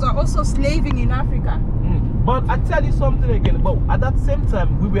ancestors were also slaving in Africa. But I tell you something again. But at that same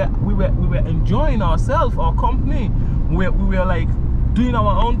time, we were enjoying ourselves, our company. We were like doing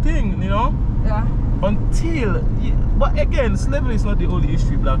our own thing, you know. Yeah. Until, but again, slavery is not the only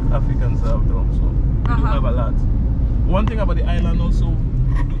history Black Africans have done. So we do have a lot. One thing about the island also,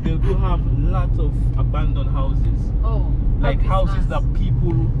 they do have lots of abandoned houses. Oh. Like houses that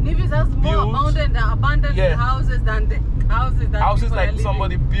people Nevis has more abandoned houses than the houses that houses like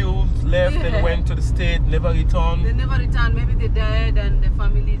somebody built, left and went to the state, never returned. They never returned. Maybe they died and the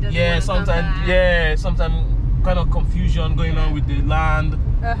family doesn't sometimes kind of confusion going on with the land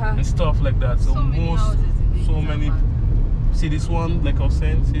and stuff like that. So many. See this one, like I was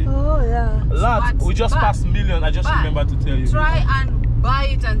saying. See? Oh yeah. A lot. We just passed million. I just remember to tell you. Try and buy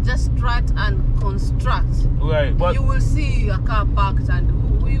it and just try and construct. Right, but you will see a car parked and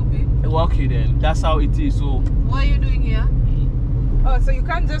who will you be? Okay then. That's how it is. So what are you doing here? Oh, so you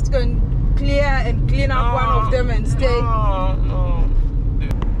can't just go and clean up one of them and stay. No.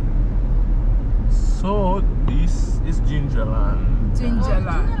 So this is Gingerland.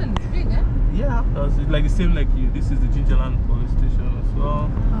 Gingerland. It's big, eh? Yeah, it's like the same like you. This is the Gingerland police station as well.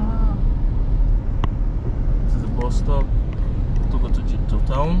 This is a bus stop to go to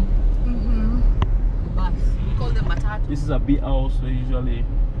town. The bus. We call them matatu. This is a bee house where you usually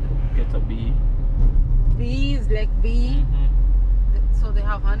get a bee. Bees, like bee. So they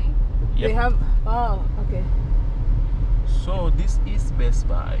have honey? Yep. They have, okay. So this is Best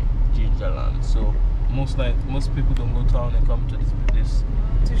Buy, Gingerland. So most people don't go town and come to this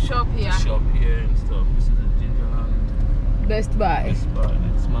to shop here. And stuff. This is a Gingerland. Best Buy. Best Buy.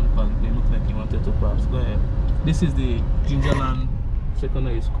 This man they look like he wanted to pass. Go ahead. This is the Gingerland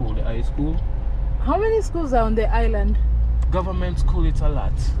Secondary School, the high school. How many schools are on the island? Government school, it's a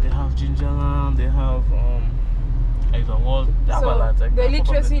lot. They have Gingerland, they have World. They have a lot. The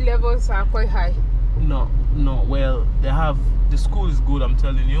literacy levels are quite high. No. Well, they have, the school is good, I'm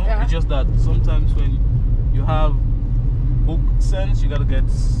telling you. Yeah. It's just that sometimes when you have book sense, you gotta get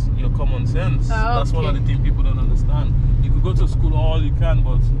your common sense. That's one of the things people don't understand. You could go to school all you can,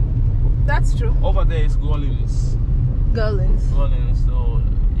 but that's true. Over there is Gollings. So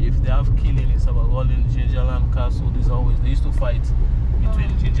if they have killing, it's about Gollings, Gingerland, Castle. They used to fight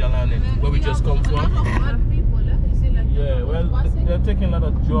between Gingerland and where we just come from. Yeah, well, they're taking a lot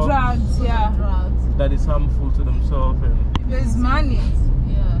of drugs. Drugs. That is harmful to themselves. And there's money.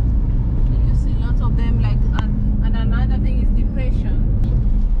 Yeah. You see lots of them like, and another thing is depression.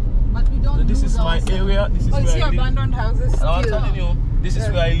 But we don't. So this is my area. This is where I live. Abandoned houses. I'm telling you, this is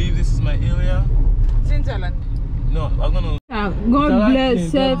where I live. This is my area. Gingerland. No, I'm gonna. God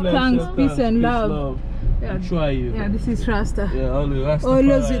bless, thanks, peace and love. Yeah, try you. Yeah, this is Rasta. Yeah, always Rasta.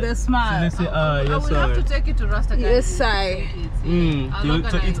 Always with a smile. So they say, I will have to take you to Rasta. Yes, I.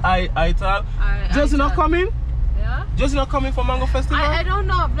 It's Ital. Josie not coming? Yeah. Josie not coming for Mango Festival? I don't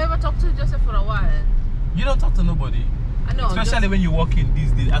know. I've never talked to Joseph for a while. You don't talk to nobody. I know. Especially when you work in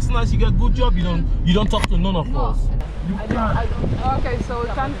these days. As soon as you get a good job, you don't talk to none of us. I don't. Okay, so we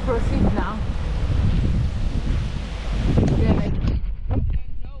can't proceed now. We're like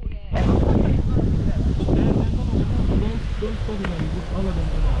don't study them, all of them.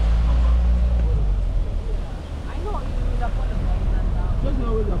 I know you will apologize. Just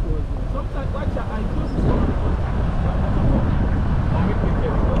not will apologize. Sometimes watch your eyes, just I'll make me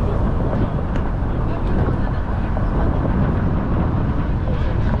carry.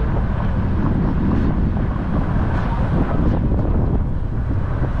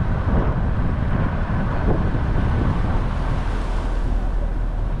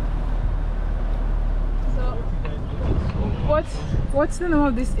 What's the name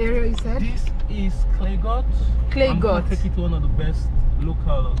of this area you said? This is Claygot. Claygot. I'm going to take you to one of the best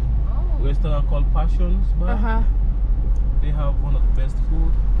local restaurant called Passions Bar. They have one of the best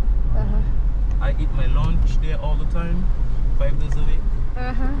food. I eat my lunch there all the time, 5 days a week.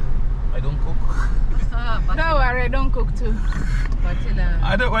 I don't cook. Don't worry, I don't cook too. But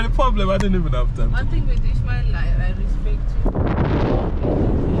I don't. Well, the problem, I don't even have time. One thing with Ishmael, I respect you.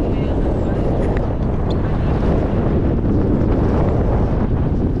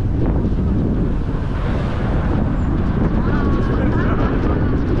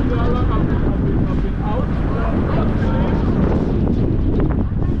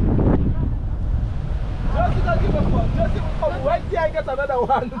 another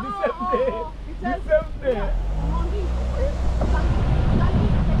one the same day. The same day. Yeah.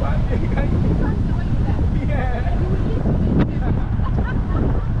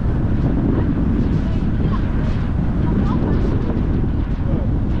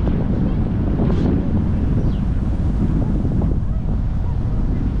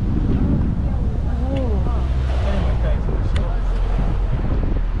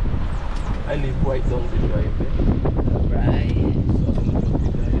 I live right down the drive there. Right.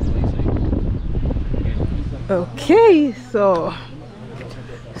 Okay, so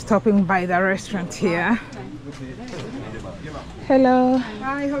stopping by the restaurant here. Hello.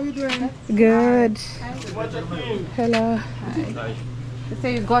 Hi, how are you doing? Good. Hello. Hi. You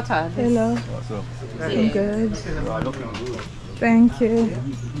say you got her. Hello. I'm good. Thank you.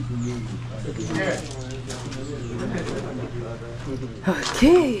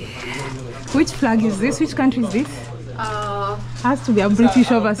 Okay. Which flag is this? Which country is this? Has to be a British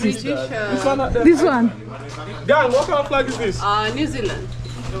overseas. This one? Gang, what kind of flag is this? New Zealand.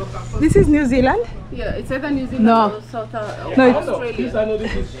 This is New Zealand? Yeah, it's either New Zealand No. or South No, Australia.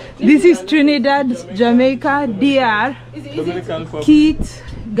 this is Trinidad, Jamaica, DR, Kitts,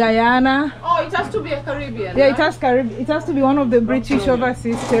 Guyana. Oh, it has to be a Caribbean. Yeah, right? it has to be one of the British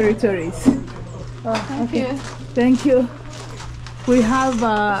overseas territories. Oh, okay. Thank you. We have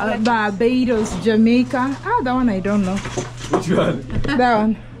Barbados, Jamaica. Ah, that one I don't know. Which one? That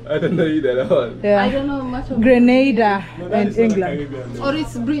one. I don't know either. That one. Yeah. I don't know much of Grenada and England. Or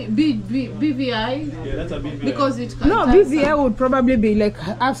it's BVI. Yeah, that's a BVI. Because it No, BVI would probably be like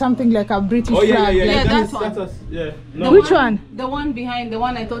have something like a British flag. Yeah, that's that one. yeah. The Which one? The one behind, the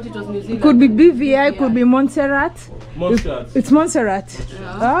one I thought it was New Zealand. Could be BVI, could be Montserrat. Montserrat. It's Montserrat.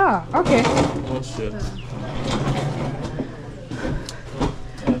 Yeah. Ah, okay. Montserrat.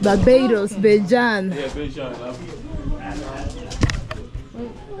 Barbados, Bejan. Yeah, Bejan.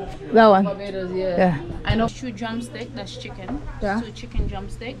 That one. Barbados, yeah. Yeah. I know. Shoe drumstick, that's chicken. Yeah. So chicken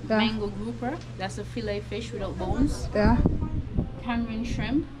drumstick. Yeah. Mango grouper, that's a fillet fish without bones. Yeah. Cameron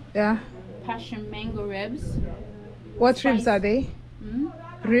shrimp. Yeah. Passion mango ribs. What ribs are they? Mm?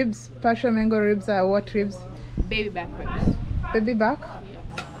 Ribs, passion mango ribs are what ribs? Baby back ribs. Baby back?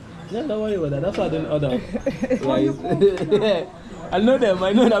 Yeah, don't worry about that. That's why I didn't order. Right. I know them.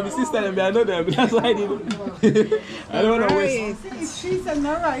 I know them. My sister and me, I know them. That's why I didn't. I don't want to waste. If she's a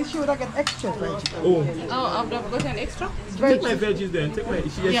rice, she would have got extra veggies. Oh. Oh, I've got an extra? Take my veggies then. Take my.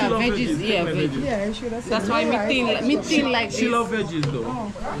 She loves veggies. Yeah, Take my veggies. Yeah, she would have said That's why me thin like She this. loves veggies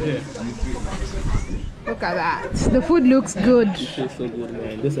though. Yeah. Look at that. The food looks good. It tastes so good,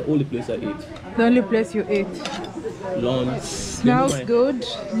 man. This is the only place I eat. The only place you eat. Lunch. Smells good,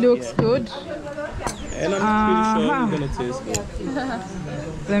 looks good. And I'm pretty sure it's gonna taste good.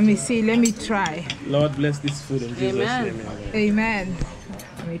 Let me see, let me try. Lord bless this food in Jesus' name. Amen.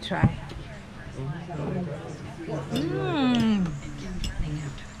 Let me try.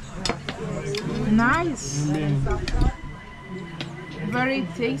 Nice. Very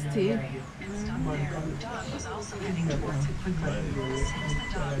tasty.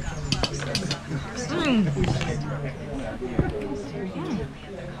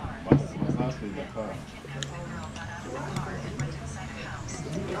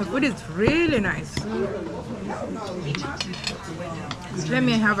 The food is really nice. Let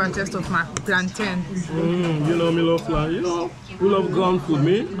me have a taste of my plantain. You know me love flan. You know, we love ground food.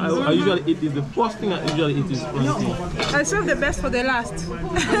 Me, I usually eat this. The first thing I usually eat is plantain. I save the best for the last.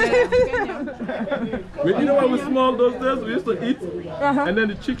 But you know when we small those days, we used to eat, and then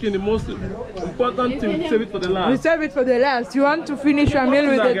the chicken, the most important thing, save it for the We last. save it for the last. You want to finish your meal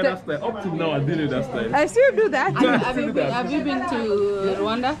with the Up to now, I didn't do that style. I still do that. Have you been to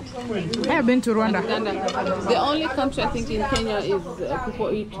Rwanda? I have been to Rwanda. Uganda. The only country I think in Kenya is people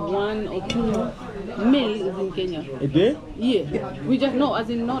eat 1 or 2 meals in Kenya. A day? Yeah. We just know, as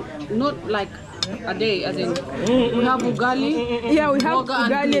in not like a day, as in we have ugali. Yeah, we have burger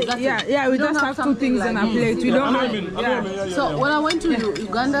and ugali. beef, that's it. Yeah, we don't just have two something things on like our plate. We don't have. So when I went to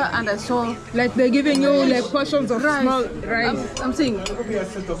Uganda and I saw Like they're giving you like portions of rice, small rice. I'm saying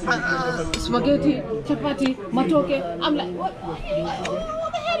spaghetti, chapati, matoke. I'm like, what the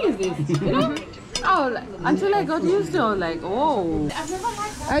hell is this? You know? Oh, like, until I got used to it, I was like, oh.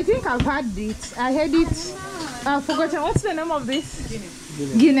 I think I've had it. I had it. I've forgotten. What's the name of this?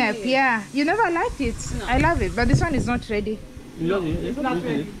 Guinea. Yeah. You never liked it. No. I love it, but this one is not ready. You love it? It's not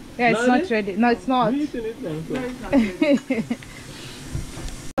ready. Yeah, it's not ready. No, it's not. You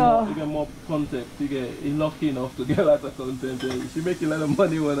get more content. You get lucky enough to get a lot of content. You make a lot of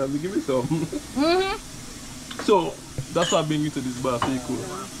money when I'm give me some. So that's why I bring you to this bar. So cool.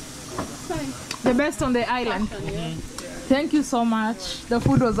 The best on the island. Thank you so much. The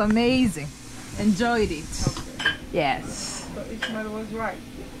food was amazing. Enjoyed it. Okay. Yes. So Ishmael was right.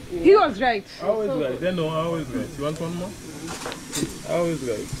 He was right. Always right. They know always right. You want one more? Always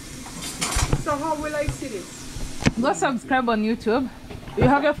right. So how will I see this? Go subscribe on YouTube. You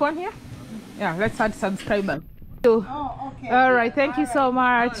have your phone here? Yeah, let's add subscriber. Oh, okay. All right. Thank you so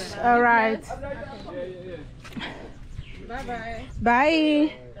much. All right. Bye-bye.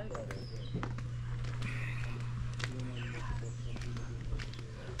 Bye.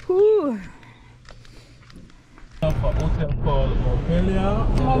 Whew. A hotel called Montpelier.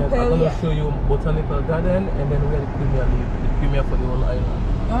 And then I'm Montpelier. going to show you botanical garden, and then where the premier live, the premier for the whole island.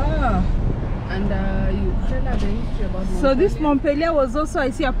 Ah. And you tell her the history about Montpelier. So this Montpelier was also, I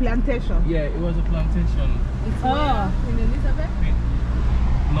see, a plantation. Yeah, it was a plantation. It's where? In Elizabeth?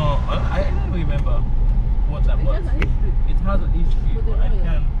 No, I don't remember what that was. It has a history. It has a history, With the but I royal.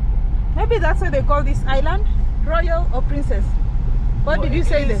 can. Maybe that's why they call this island royal or princess. What No, did you it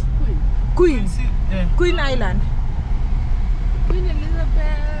say is there? Queen. Queen. Yeah. Queen Island. Queen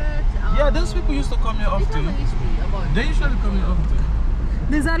Elizabeth. Yeah, those people used to come here It has a often. history about They usually come here often.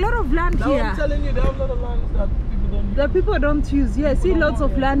 There's a lot of land Now I'm here telling you, there are a lot of lands that people don't use. that people don't use. Yeah, see lots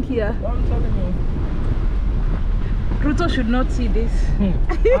of land here. I'm telling you. Ruto should not see this. I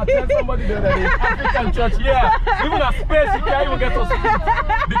tell somebody the other day, African church, yeah, even a space you can't even get to sleep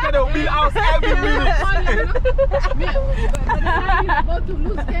because they'll build house every minute. By the time you're about to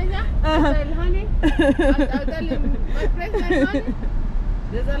lose Kenya, I tell honey, I'll tell him, my president, honey,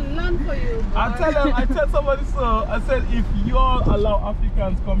 there's a land for you. I tell somebody so, I said if you all allow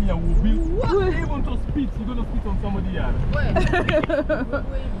Africans come here, we'll build, even to spit, you're going to spit on somebody's yard. Wait,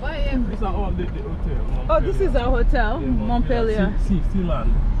 we buy everything. These are all the hotel. Oh, this is a hotel, Yeah, Montpelier. See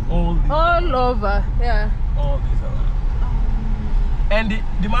land. All these. All over, yeah. All these are. And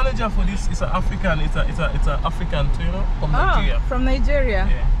the manager for this is an African. It's a African too, you know, from Nigeria. Oh, from Nigeria.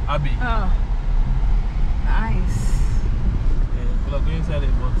 Yeah, Abi. Oh, nice. Yeah, we'll go inside it,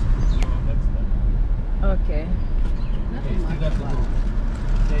 but next time. Okay. Yeah, you still got to go.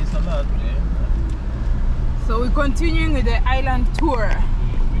 There is a lot there. So we're continuing with the island tour.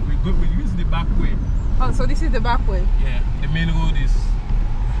 We use the back way. Oh, so this is the back way. Yeah, the main road is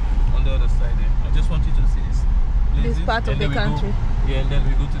on the other side there. I just want you to see this. This part of the country. Yeah, and then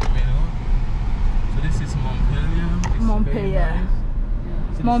we go to the main road. So this is Montpelier. It's Montpelier. very nice.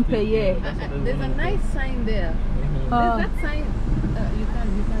 See the Montpelier. state? That's what There's a everyone nice sign there. does. Oh. There's that sign. You can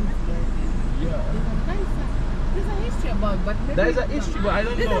Yeah. There's a nice sign. There's a history about, but maybe There is a history, but I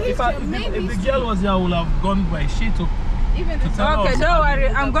don't There's know. a history, If the girl was here, I would have gone by she to even to the tell Okay, us. don't worry.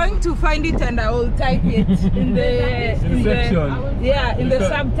 I'm going to find it and I will type it in the In the section. yeah, in the Because-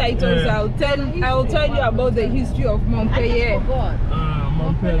 subtitles. yeah. I'll tell you about the history of I Montpelier. just forgot. Montpelier has a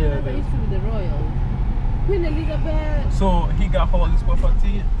Montpelier. history with the royals. Queen Elizabeth. So he got all this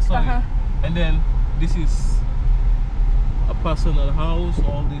property. Sorry. And then this is a personal house.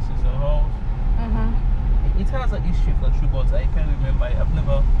 All this is a house. It has a history for true, but I can't remember. I've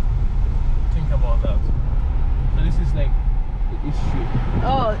never think about that. So this is like the history.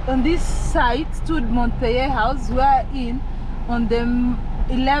 Oh, on this site stood Montpelier House, wherein on the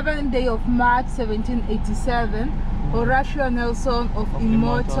 11th day of March 1787, Horatio Nelson of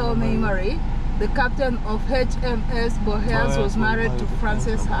immortal memory, the captain of HMS Boreas, was married to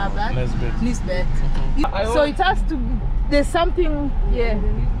Frances Herbert Nisbet. So it has to, there's something, yeah,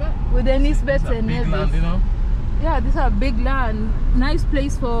 with the Nisbet and Big land, Nevis. you know? Yeah, these are big land. Nice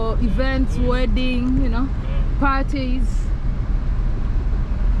place for events, wedding, you know, parties.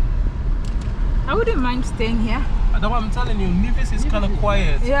 I wouldn't mind staying here. That's what I'm telling you. Nevis is kind of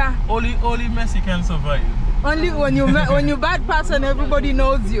quiet. Yeah. Only Messi can survive. Only when you bad person, everybody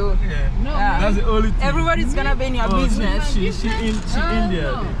knows you. Yeah. No, Yeah. That's the only thing. Everybody's gonna be in your business. She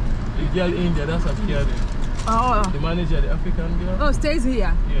India. no. The girl India. That's her care. Oh. The manager, the African girl. Oh, stays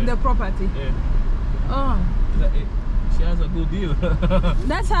here. Yeah. The property. Yeah. Oh. She has a good deal.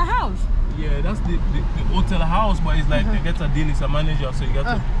 That's her house. Yeah, that's the hotel house, but it's like they get a deal. It's a manager, so you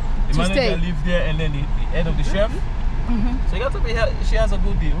got to. The to manager stay. lives there, and then the head of the chef. So you got to be here. She has a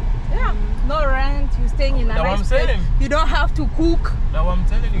good deal. Yeah. No rent. You're staying in a That's what nice I'm place. saying. You don't have to cook. That's what I'm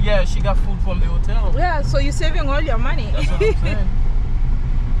telling you. Yeah, she got food from the hotel. Yeah. So you're saving all your money. That's what I'm saying.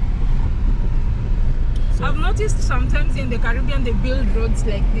 So, I've noticed sometimes in the Caribbean they build roads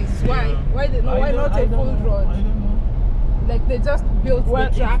like this. Why? Yeah. Why not a full I road? don't know. Like they just built Well,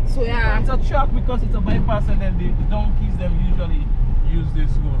 the track. So yeah. It's a track because it's a bypass, and then the donkeys them usually use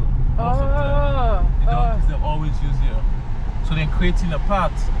this road. Most of the time. The donkeys them always use here. So they're creating a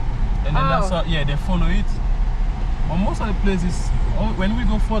path, and then that's how, yeah, they follow it. But most of the places, when we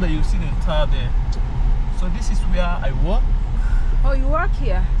go further, you see the tar there. So this is where I work. Oh, you work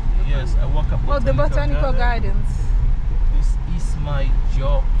here? Yes, I work at the Botanical Gardens. This is my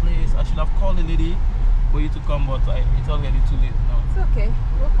job place. I should have called the lady for you to come, but it's already too late now. It's okay.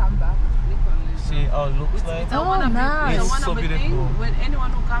 We'll come back. See how it looks like. It's nice. It's so beautiful. When anyone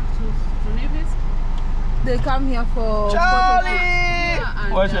who comes to Nevis, they come here for Charlie!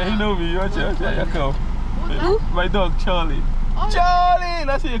 Yeah, Watch it, he know me. Watch it, you come. My dog, Charlie. Oh, Charlie!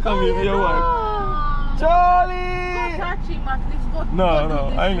 That's where you come here with your wife. Charlie! Go touch him at least. Go, No,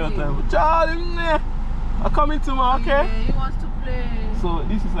 I ain't got time. Charlie, I'm coming tomorrow, okay? Yeah, he wants to play. So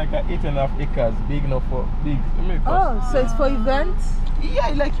this is like 8.5 acres, big enough for big. Oh, so it's for events? Yeah,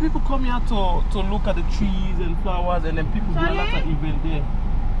 like people come here to look at the trees and flowers, and then people do a lot of event there.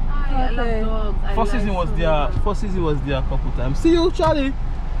 I love dogs. First season was there a couple times. See you, Charlie.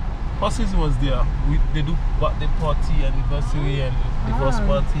 First season was there. They do birthday party, anniversary, and divorce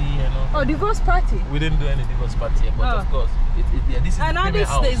party, and all. Oh, divorce party? We didn't do any divorce party, but of course, this is the Premier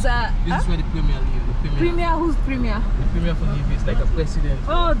House. This is where the Premier live. Premier? Who's Premier? The Premier for Nevis, like a president.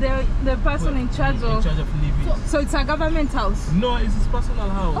 Oh, the person in charge of Nevis. So it's a government house? No, it's his personal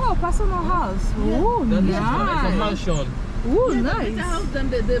house. Oh, personal house. Oh, nice. nice. It's a mansion. Oh, nice. It's a house than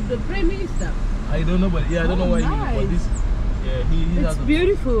the Prime Minister. I don't know, but I don't know why nice. but this. Yeah, he it's has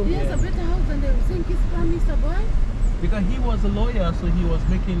beautiful. He has a better house than the Saint Kitts Prime Minister, boy. Because he was a lawyer, so he was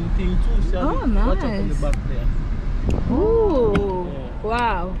making things too. So nice. Watch out from the back there. Oh, yeah.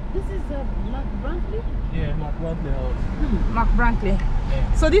 Wow. This is Mark Brantley? Yeah, Mark Brantley house. Mark Brantley.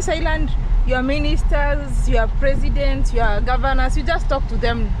 Yeah. So this island, your ministers, your presidents, your governors, you just talk to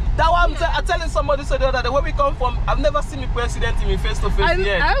them. That one, I'm telling somebody so the other day, where we come from, I've never seen the president in face to face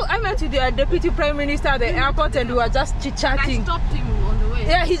yet. I met with your deputy prime minister at the airport and we were just chit-chatting. I stopped him on the way.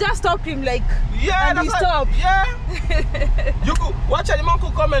 Yeah, he just stopped him like, yeah, and he stopped. Yeah. You could watch a man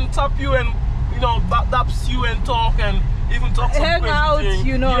could come and tap you and, you know, daps you and talk and even talk some hang out, thing.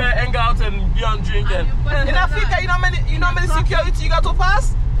 you know. Yeah, hang out and be on drink. And in Africa, you know how many security you got to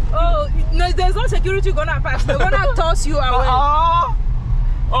pass? Oh, no, there's no security gonna pass. They're gonna toss you away.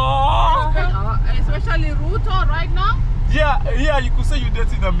 Especially Ruto right now. Yeah, you could say you're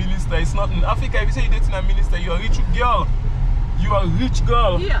dating a minister. It's not in Africa. If you say you're dating a minister, you're a rich girl. You are a rich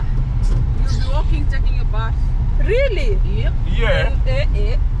girl. Yeah. You'll be walking, taking a bath. Really? Yep.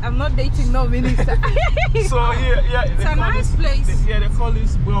 Yeah. I'm not dating no minister. So yeah, it's a nice place. They call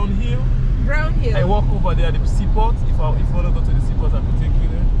this Brown Hill. Brown Hill. I walk over there at the seaport. If you want to go to the seaport, I could take you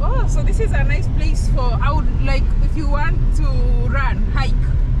there. Oh, so this is a nice place for, I would like, if you want to hike.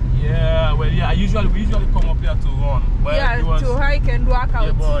 Yeah, well, yeah, we usually come up here to run. But yeah, to hike and work out.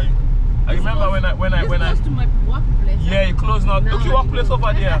 Yeah, boy. I remember when I close to my workplace. Yeah, it closed now. Look, your workplace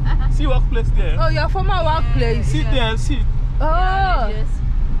over there. See workplace there. Oh, your former workplace. See there, see. Oh. Yes.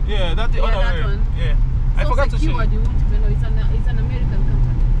 Yeah, that's the other way. One. Yeah. I forgot to show you. It's an American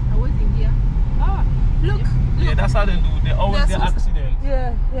company. I was in here. Ah, look. Yeah, that's how they do. They always get accidents.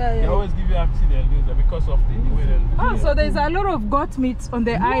 Yeah. They always give you accidents because of the way they. Oh, so there's a lot of goat meat on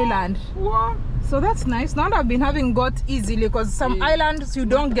the island. What? So that's nice. Now I've been having goat easily because some islands you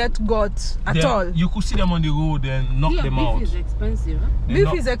don't get goat at all. You could see them on the road and knock them out. Beef is expensive. Huh?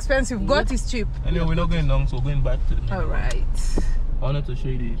 Beef is expensive. Goat is cheap. Anyway, we're not going down, so we're going back to the main. All right. I wanted to show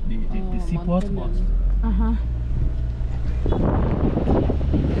you the seaport, but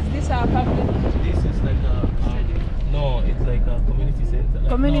Is this our public? this is like a no, it's like a community center. Like,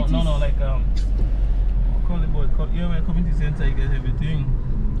 community? No, like call it boy. Yeah, community center. You get everything.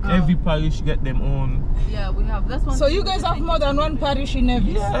 Every parish get them own. Yeah, we have. That's one. So you guys have more than one parish in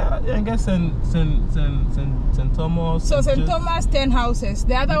Nevis? Yeah, I guess St. Thomas. So St. Thomas 10 houses.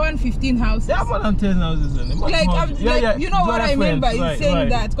 The other one 15 houses. There are more than 10 houses. Like, you know what I mean by saying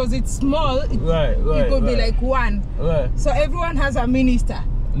that, because it's small. It could be like one. Right. So everyone has a minister.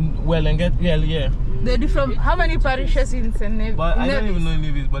 Well, and yeah. They're different. How many parishes in St. Nevis? But I don't even know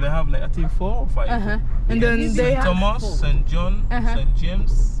Nevis, but they have like I think 4 or 5. And then they St. have Thomas, St. John, St.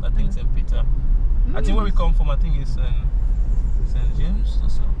 James, I think St. Peter. I think where we come from, I think it's St. James or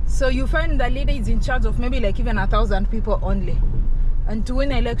so. So you find the leader is in charge of maybe like even 1,000 people only. And to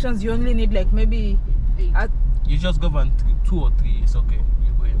win elections, you only need like maybe... You just govern 2 or 3, it's okay.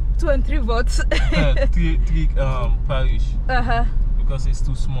 You go in. 2 and 3 votes. three parish. Because it's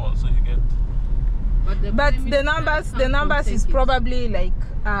too small, so you get... But the numbers is probably like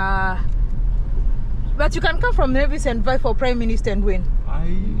but you can come from Nevis and vie for Prime Minister and win. I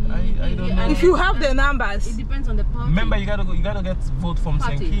don't know. If you have the numbers. It depends on the party. Remember, you gotta get vote from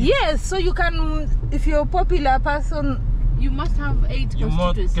Saint Kitts. Yes, so you can, if you're a popular person You must have 8 You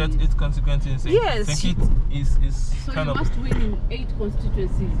must constituencies. get 8 constituencies. Yes. Saint Kitts is So kind you of. must win in 8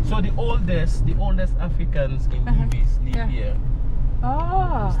 constituencies. So the oldest Africans in Nevis live here.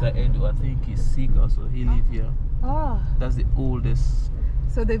 Oh. Mr. Edo, I think he's sick also. He live here. Oh. That's the oldest.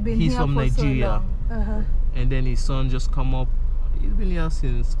 So they've been He's here from for Nigeria. so long. And then his son just come up. He's been here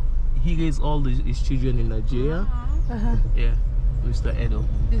since. He raised all his children in Nigeria. Yeah, Mr. Edo.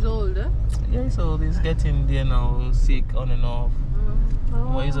 He's old, eh? Yeah, so he's getting there now, sick on and off.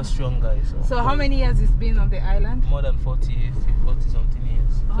 But he's a strong guy. So how many years he's been on the island? More than 40 something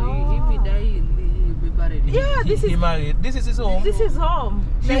years. So if he die, he'll be buried. Yeah, He married. This is his home. This is home.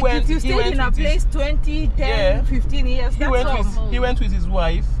 He Like went- if you he stayed went in a with his- place 20, 10, Yeah. 15 years, He that's went home. he went with his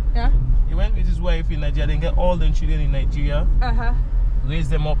wife. Yeah. He went with his wife in Nigeria. Then get all them children in Nigeria, raise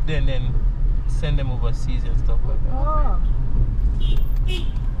them up there, and then send them overseas and stuff like that. Oh.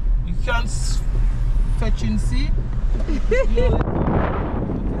 You can't fetch and see.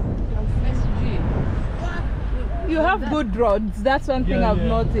 You have good roads. That's one thing I've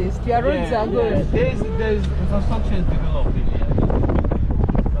noticed. Your roads are good. There's infrastructure is developing here. That's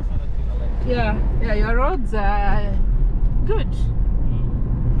another thing I like. Yeah, your roads are good.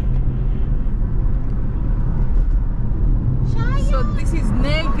 So this is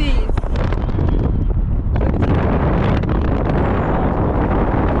Nevis.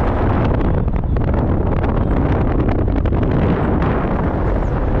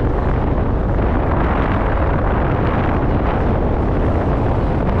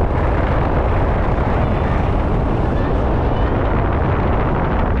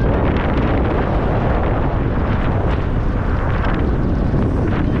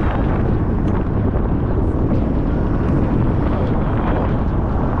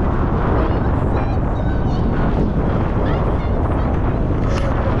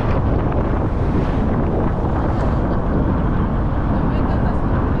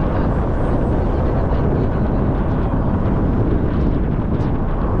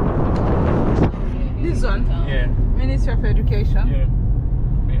 Ministry of Education. Yeah.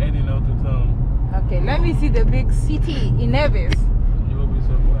 We're heading out to town. Okay, let me see the big city in Nevis. You will be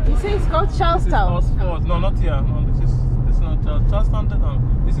surprised. You say it's called Charlestown. This is Oxford. No, not here. No, this is not Charlestown.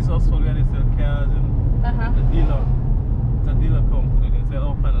 No. This is Oxford where they sell cars and the dealer. It's a dealer company. They sell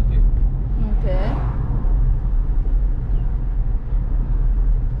all kind of things. Okay.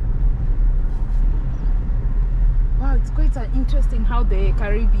 Wow, it's quite interesting how the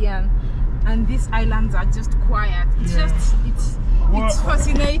Caribbean and these islands are just quiet. It's it's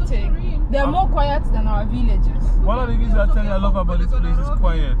fascinating. They're more quiet than our villages. One of the things I tell you I love about this place is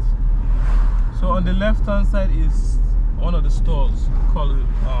quiet. So on the left hand side is one of the stores called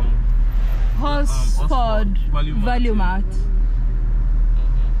Horsford Value Mart.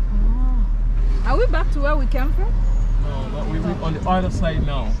 Are we back to where we came from? No, but we're on the other side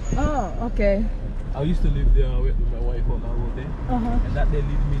now. Oh, okay. I used to live there with my wife on our day, and that they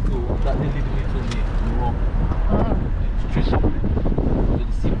lead me to the rock, straight up to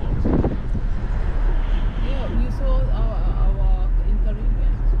the seaport. Yeah, you saw our in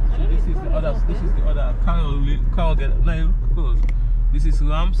Caribbean. So this is the other. Carol get no close. This is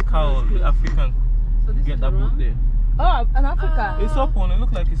Rams. Carol, the African. So this get is that boat there. Oh, in Africa. It's open. It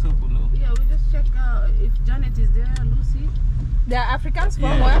looks like it's open though. Yeah, we just check if Janet is there, Lucy. They are Africans from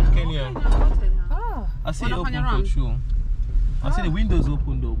Yeah, where? Kenya. Oh. I see it open for sure. I see the windows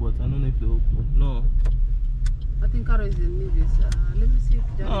open though, but I don't know if they're open. No. I think Carol is in Nevis. Let me see if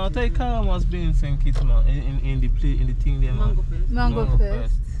Janet No, I is tell you, there. Carol must be in Saint Kitts in the thing there. Mango Fest. Mango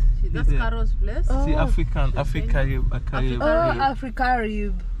Fest. That's Carol's place. See, Africa. Oh,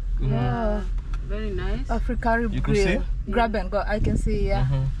 Africarib. Yeah. Very nice. Africarib You can grill. see? Grab and go. I can see, yeah.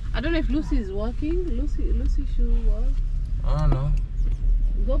 I don't know if Lucy is working. Lucy should work. I don't know.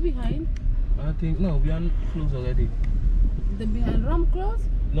 Go behind. I think no, behind closed already. The behind Ram closed?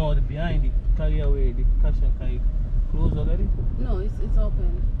 No, the behind the carry away, the cash and carry closed already. No, it's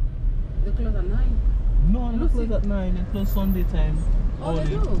open. They close at 9. No, they close at 9. They close Sunday time. Oh, they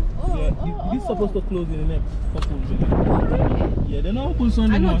do? This is supposed to close in the next couple of days. Oh, really? Yeah, they're not open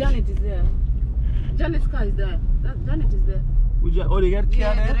Sunday. I know much. Janet is there. Janet's car is there. Janet is there. They get car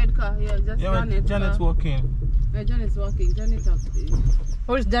Yeah, there? the red car. Yeah, just Janet. Janet's working. Yeah, Janet's working. Janet is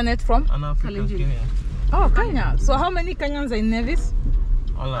Where's Janet from? An African Kalenjin. Kenya. Oh, Kenya. So how many Kenyans are in Nevis?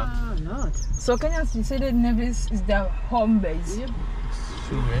 A lot. a lot. So Kenyans consider Nevis is their home base. Yep.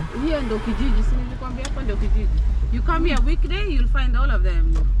 Sure, eh? Here in Dokijiji, you come here weekday, you'll find all of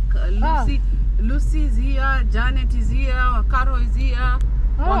them. Lucy is here, Janet is here, Caro is here,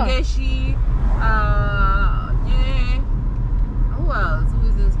 Wangeshi, who else? Who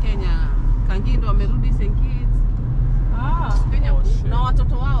is in Kenya? Kangindo, Merudi, Saint Kitts.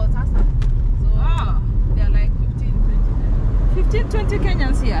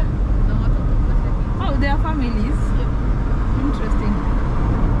 Yeah. Oh, they are families. Yeah. Interesting.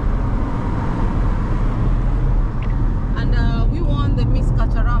 And we won the Miss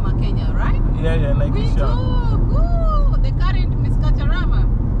Kacharama Kenya, right? Yeah, like we too. Ooh, the current Miss Kacharama.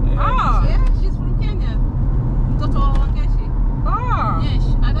 Yeah. Ah. Yeah, she's from Kenya. Mtoto wa Wangeshi. Ah. Yes,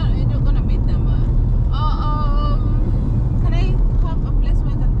 I don't. You're not gonna meet them. Can I have a place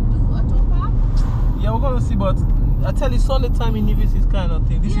where I can do a top up? Yeah, we're gonna see, but I tell you, solid time in Nevis is kind of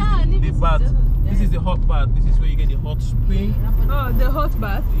thing. This is the bath. This is the hot bath. This is where you get the hot spring. Oh, the hot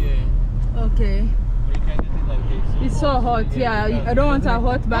bath. Yeah. Okay. But you can get it like this. It's so hot. Yeah, I don't want a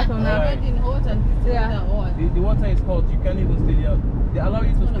hot bath on that. Already hot and Yeah. hot. The water is hot. You can't even stay there. They allow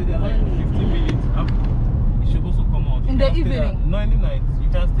you to stay there like 15 minutes. You should also come out. In the evening? No, in the night. You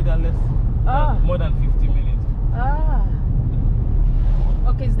can't stay there less than more than 15 minutes. Ah.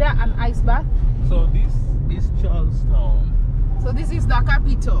 Okay, is there an ice bath? So this is Charlestown. So this is the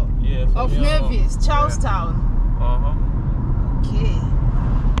capital of Nevis, Charlestown. Okay.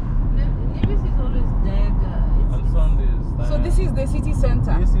 Nevis is always dead. On Sundays. So this is the city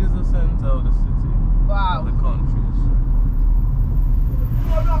center. This is the center of the city. Wow. Of the countries.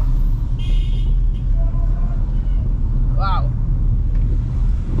 Wow.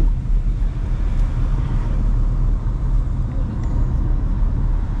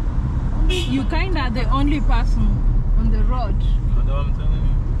 You kind of the only person on the road. You know what I'm telling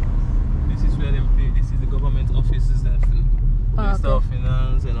you? This is where they pay. This is the government offices that Minister of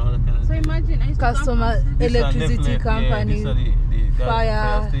Finance and all that kind of So imagine, I used to customer electricity company, these are the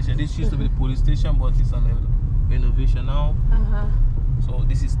fire station. This used to be the police station, but it's on a renovation now. So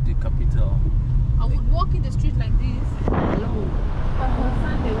this is the capital. I would walk in the street like this alone. On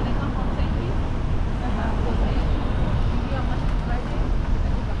Sunday when I come from Saint Kitts, because I used to be a much Friday, I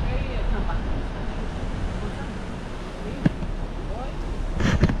took a ferry and come back. On Sunday, boy,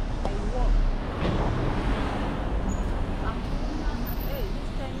 I walk. Hey,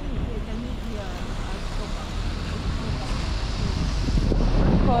 this time can you hear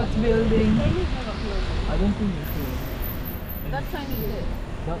a court building. Can you have a close? I don't think you should. That sign is there.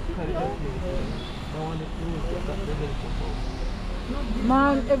 That's correct. That one is closed. That's very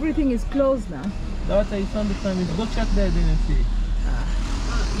Man, everything is closed now. That's why it's on the time. Go check there then and see.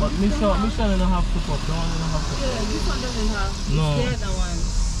 But Mission don't have support. That one don't have support. Yeah, this one doesn't have. No. It's the other one.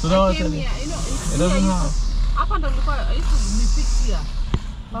 So that was I came here, you know, it doesn't have. Up and down the corner, I used to be fixed here.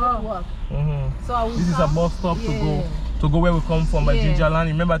 Work. So I will This is a bus stop to go where we come from by Gingerland.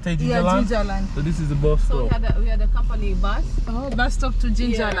 Remember I tell you Gingerland? Yeah, Gingerland. So this is the bus So stop. we had a company bus. Oh, bus stop to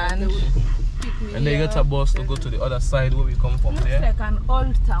Gingerland. And then you get a bus to go to the other side where we come from Looks there. like an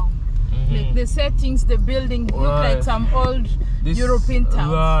old town. Like the settings, the building look like some old European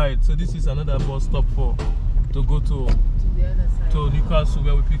towns. Right. So this is another bus stop to go to The other side. to Newcastle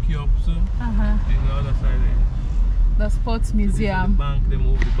where we pick you up. So the other side there. The sports museum. The bank them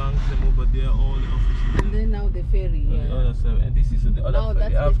over there, all the offices. And then now the ferry. On the other side. And this is the other Now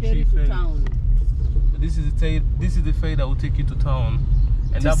ferry. that's the ferry to town. So this is the ferry that will take you to town.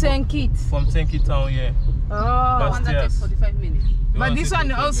 And To Saint Kitts. From Saint Kitts town, yeah. Oh. The one that takes 45 minutes. But this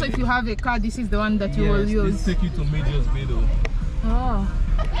one also, if you have a car, this is the one that you will use. This take you to Major's Bay though. Oh.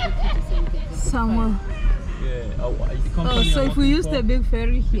 Somewhere. Yeah. The company So if we use the big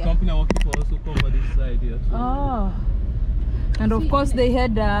ferry the here. company I'm working for also cover this side here too. Oh. And of course they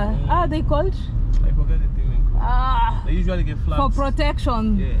had, they called? I forget the thing they call. They usually get flags. For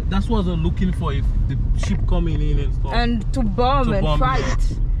protection. Yeah, that's what they're looking for if the ship coming in and stuff. And to bomb and fight.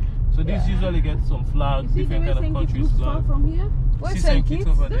 Yeah. So this usually gets some flags, different kind of countries flags. From here? Where's Saint Saint Kitts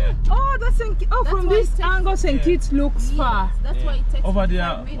Kitts? over there. Oh, that's Saint Kitts. Oh, That's from why this it takes- angle, Saint Kitts looks far. That's why it takes Over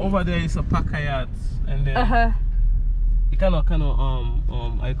 45 minutes. over there is a Pacayat, and then it kind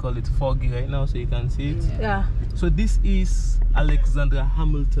of I call it foggy right now, so you can see it. Yeah. So this is Alexander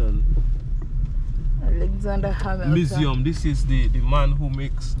Hamilton Alexander Hamilton Museum. This is the man who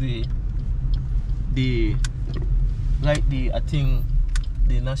makes the I think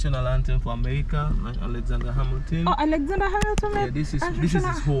the national anthem for America, like Alexander Hamilton. Oh, Alexander Hamilton. Yeah, this is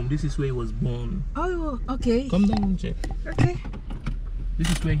his home. This is where he was born. Oh, okay. Come down and check. Okay. This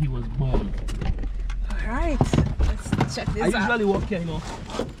is where he was born. All right. Let's check this I out. usually walk here, you know.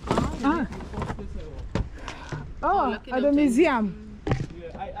 Oh, at the museum.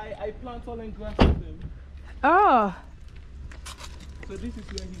 Yeah, I plant all and grass with him. Oh. So this is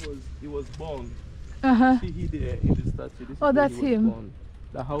where he was born. See he there in the statue. This is where that's he was him. Born.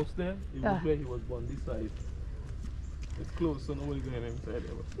 The house there is where he was born. This side. It's closed, so nobody's going inside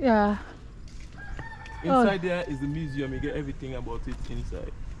there. Yeah. Inside there is the museum. You get everything about it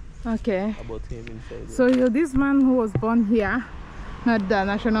inside. Okay. About him inside there. So you're this man who was born here Not the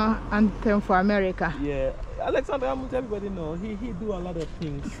national anthem for America. Yeah, Alexander Hamilton, everybody know he do a lot of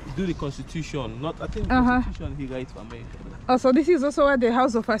things. Do the Constitution, not I think the Constitution he writes for America. Oh, so this is also where the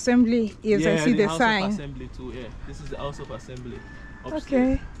House of Assembly is. Yeah, I see the House sign. of Assembly too. Yeah, this is the House of Assembly. Upstairs.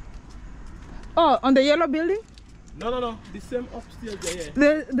 Okay. Oh, on the yellow building? No. The same upstairs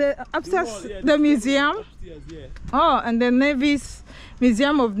there. The upstairs, the wall, yeah, the museum. Upstairs, yeah. Oh, and the Nevis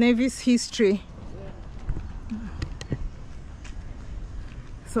Museum of Nevis History.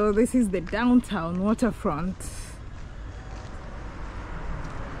 So this is the downtown waterfront.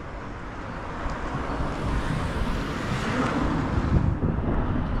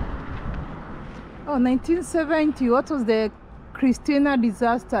 Oh, 1970, what was the Christina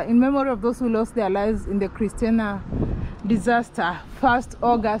disaster? In memory of those who lost their lives in the Christina disaster, 1st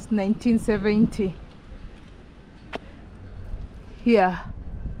August 1970. Here.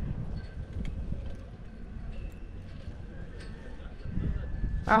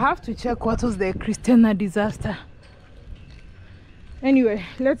 I have to check what was the Christina disaster. Anyway,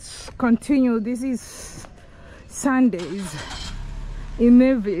 let's continue. This is Sundays in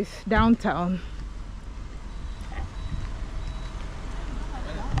Nevis, downtown.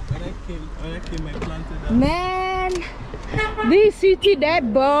 When I came, I planted that. Man, this city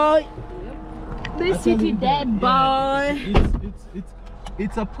dead boy. This city dead boy.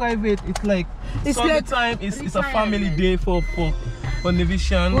 It's a private. It's like It's summertime. like It's a family day for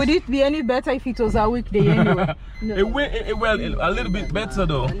Nevisians. Would it be any better if it was a weekday anyway? Well, a little bit better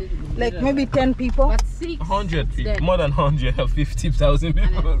though. Like maybe 10 people? But 6 100 people, dead. more than 150,000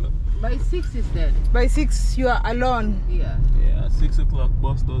 people. By 6 is dead. By 6 you are alone. Yeah. Yeah, 6 o'clock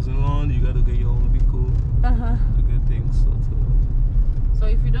bus doesn't run. You gotta get your own vehicle to get things sorted. So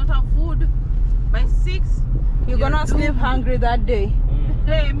if you don't have food by 6, You're gonna sleep hungry that day.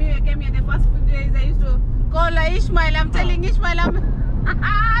 Hey, me, I came here the first few days. I used to call Ishmael. I'm telling Ishmael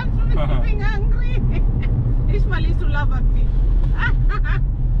I'm sleeping hungry. Ishmael used to laugh at me.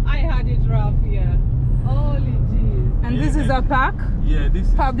 I had it rough here. Holy jeez. And this is a park? Yeah, this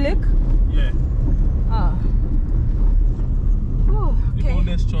is Public? Yeah. Ah. Oh, The okay.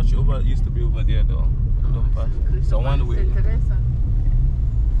 oldest church used to be over there though. Don't pass. It's a one way. Saint Kitts.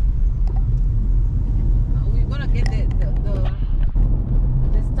 We're gonna get the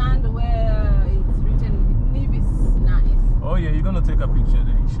stand where it's written Nevis nice. Oh yeah, you're gonna take a picture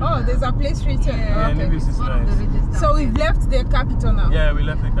there. You should. Oh, there's a place written. Yeah, Okay. Nevis is One of the nice. richest So towns. we've left the capital now. Yeah, we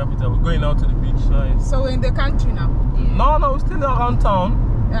left the capital. We're going out to the beach side. So we're in the country now. No, we're still around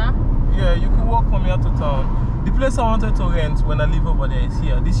town. Yeah. Yeah, you can walk from here to town. The place I wanted to rent when I live over there is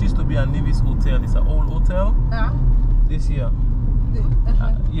here. This used to be a Nevis hotel. It's an old hotel. Yeah. This here.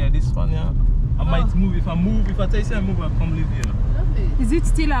 Yeah, this one here. I might move. If I tell you I move, I'll come live here. Lovely. Is it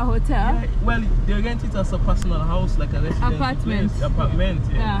still a hotel? Yeah, well, they rent it as a personal house, like a residence Apartment. place. Apartment,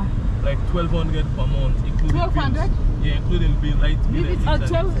 yeah. Yeah. Like 1,200 per month, including 1,200? bills. Yeah, including bill, light bill. Oh,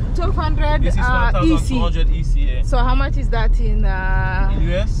 internet. 1,200 This is EC. 1,200 EC, yeah. So how much is that in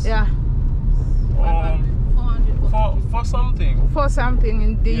US? yeah, 400 for something. for something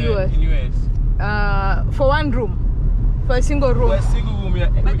in the Yeah, US? in US. For one room, for a single room. For a single room, yeah,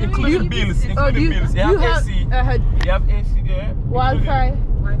 including bills. Oh, Including bills. You have AC. You have AC there. Wi-Fi.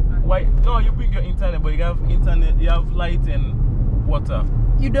 Why? No, you bring your internet, but you have internet. You have light and water.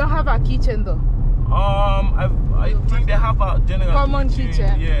 You don't have a kitchen though. I think they have a general Common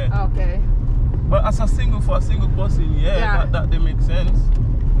kitchen. Yeah. Okay. But as a single person, yeah. That makes sense.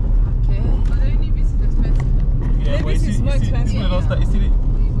 Okay. But the Nevis is expensive. Yeah, Maybe but this is more expensive.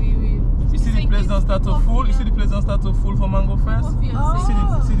 You see the place don't start to full. You see the place don't start to full for Mango Fest. Coffee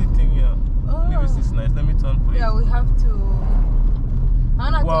and You see the thing here. Nevis is nice. Let me turn, please. Yeah, we have to. I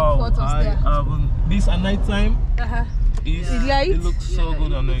wanna take photos there. This at night time. Light? It looks so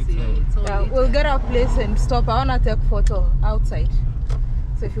good at night time. Yeah, we'll get a place and stop. I wanna take photo outside.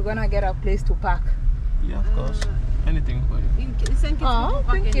 So if you're gonna get a place to park. Yeah, of course. Anything for you. In Saint Kitts, Oh,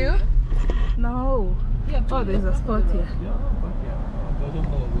 thank you. No. Yeah, Oh, there's a spot here. Yeah, but yeah. I'm just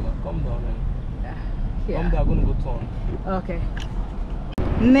gonna go. Come down and Yeah. come down. I'm gonna go turn. Okay.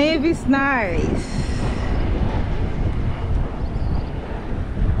 Nevis nice.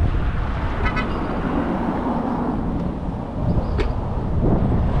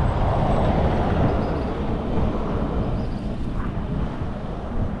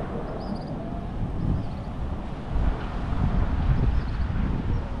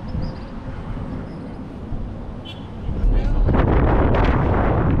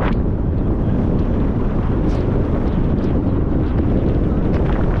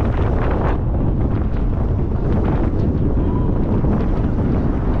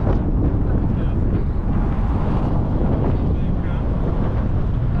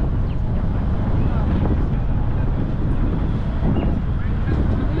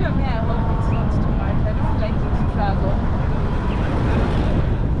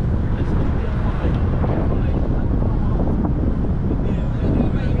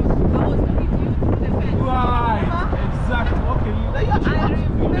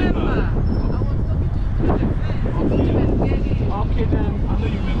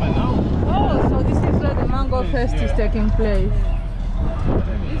 place.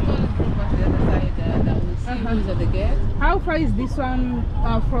 This one is proper the other side that we see who's at the gate. How far is this one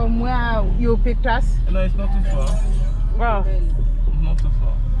from where you picked us? No, it's not too far. Wow. It's not too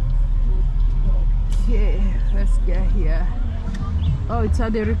far. Okay, let's get here. Oh, it's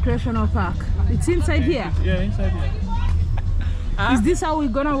at the recreational park. It's inside here? Yeah, inside here. Is this how we're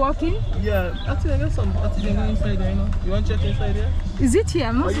gonna walk in? Yeah, actually, there's some accident inside there, you know. You want to check inside there? Is it here?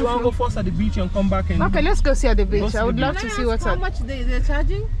 I'm not Or you want to go first at the beach and come back and... Okay, let's go see at the beach. I would love Can to I see ask what's how up. much they're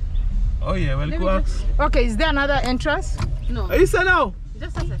charging? Oh yeah, well, go ask. Okay, is there another entrance? No. Are you said now?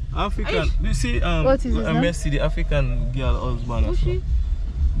 Just a sec. African. You see, What is his name? Messi, the African girl husband. Who's she?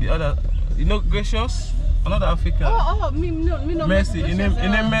 The other, you know, Gracious? Another African. Me no. Messi, in name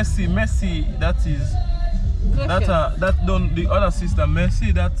Messi, that is... The other sister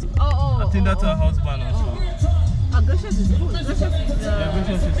Messi, I think that's her husband also. Gracious is cool. Gracious is Yeah,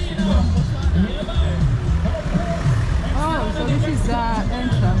 Gracious is super. Oh, so this is the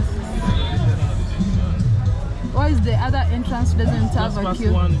entrance. Why is the other entrance doesn't have a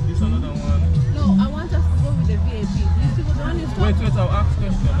queue? One, this another one. No, I want us to go with the VIP. You see what the one is talking? Wait, I'll ask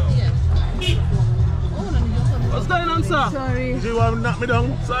question now. Yes. What's going on, sir? Sorry. Do you want to knock me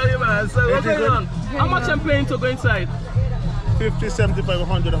down? Sorry, man. Sorry, what's going on? How much I'm paying to go inside? 50, 75,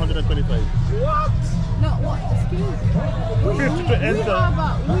 100, 125. What? No, what? Excuse me. 50 to enter.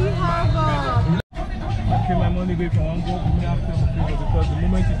 We have I pay my money go if I want to go. We have to pay my favor because the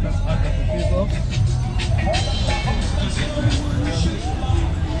moment it starts out of the favor.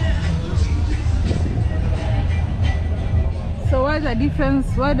 So why the difference?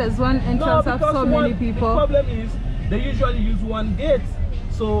 Why does one entrance have so many people? The problem is they usually use one gate.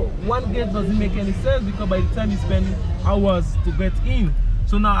 So one gate doesn't make any sense because by the time you spend hours to get in.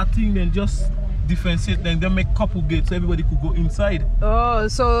 So now I think then just differentiate them, then make couple gates so everybody could go inside. Oh,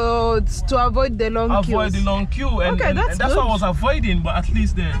 so it's to avoid the long queues. Avoid the long queue. And, Okay, that's and that's good. what I was avoiding, but at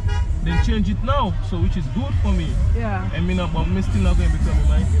least they change it now, so which is good for me. Yeah. I mean, but I'm still not going to become it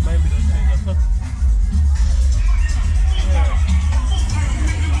might be the change. I thought,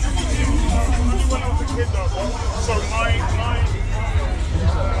 So mine.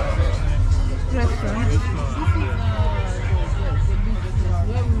 Restaurant.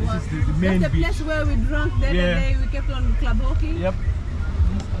 the main That's the beach. place where we drank the other day. We kept on club hockey. Yep.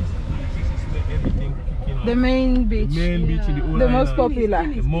 This is where everything kicking off. The main beach. The main beach in the whole The most island.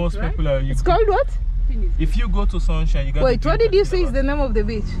 popular. The most popular. It's called what? If you go to Sunshine, you got. Wait, what did you say is the name of the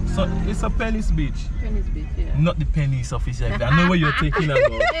beach? So it's a Penny's beach. Penny's Beach, yeah. Not the Penny's official. I know what you're thinking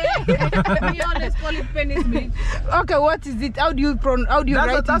about. We always call it Penny's Beach. Okay, what is it? How do you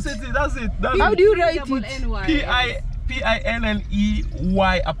write That's it? That's it. How do you write it?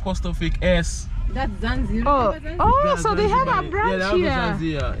 Pinney_S. That's Zanzibar. Oh, Remember Zanzibar? oh, so they have a Yeah, branch they have a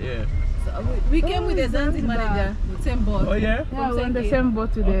here. Zanzibar, yeah. So we came with the Zanzibar manager, the same boat. Oh yeah? Yeah, we're on the Saint same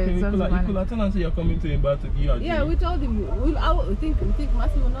boat with Okay, the you Zanzibar. could attend and say you're coming to him back to give you a Yeah, drink. we told him. We think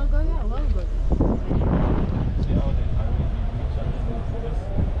Matthew will not go there. Well, but See how they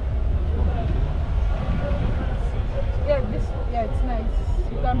Yeah, it's nice.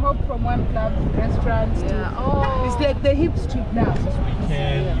 You can hop from one club to restaurant yeah. to... Oh, It's like the hip street now.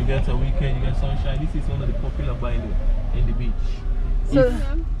 weekend, you get a weekend, you get sunshine. This is one of the popular bar in the beach. So,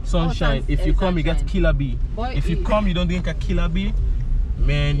 Sunshine. If you come, you get Killer Bee. Boy, If you come, you don't drink a Killer Bee,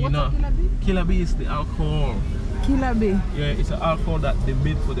 man, you What's know. a Killer Bee? Killer Bee is the alcohol. Killer Bay. Yeah, it's an alcohol that they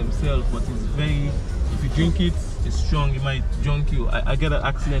made for themselves, but it's very. If you drink it, it's strong. It might drunk you. I get an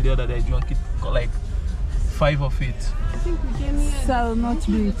accident the other day. I drank it, got like 5 of it. I think we came here. Shall not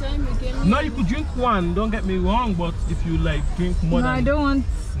do The it. time we came No, here. you could drink one. Don't get me wrong, but if you like drink more No, than I don't want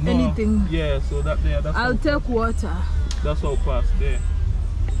no, anything. Yeah, so that there. That's I'll take water. That's all past there.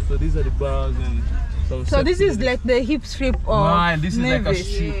 So these are the bars and some. So this is sexy- like the hip strip of Right, this is like a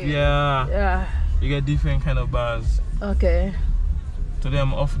Nevis. strip. Yeah. Yeah. You get different kind of bars. Okay. Today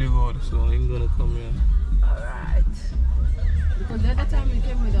I'm off the road, so I'm gonna come here. Alright. Because the other time we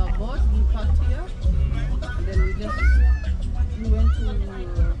came with our boat, we parked here. And then we went to.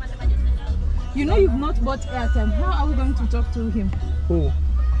 You know you've not bought airtime. How are we going to talk to him? Oh,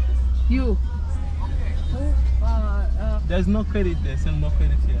 You. there's no credit there. Send no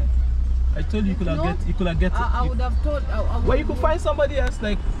credit here. I told you, you could have get. I would have told. Well, you could find somebody else,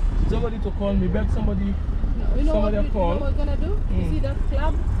 like somebody to call me, beg somebody. You know what somebody call. we're gonna do? You see that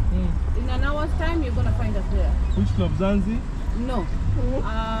club? In an hour's time, you're gonna find us there. Which club, Zanzi? No.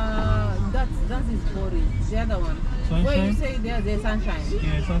 That is boring. The other one. Sunshine? Where you say there's sunshine.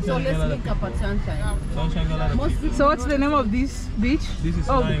 Yeah, Sunshine. So let's got a lot link of up at people. sunshine. Sunshine got a lot of Most people. people So what's the name of this beach? This is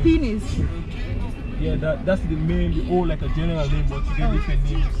Oh, Lime. Pinney's. Yeah, that's the main, the old like a general name, but you get different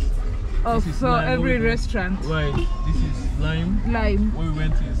names. of every restaurant. Right. This is Lime. Lime. Where we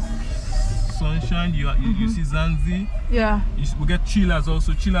went is Sunshine. You see Zanzi. Yeah. We get Chillers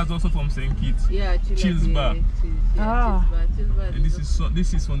also. Chillers also from Saint Kitts. Yeah, Chills Bar. Yeah, Chills Bar. And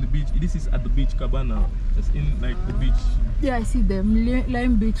this is from the beach. This is at the beach cabana. It's in like the beach. Yeah, I see them.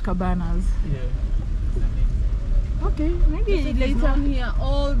 Lime Beach cabanas. Yeah. Okay, maybe later. Here,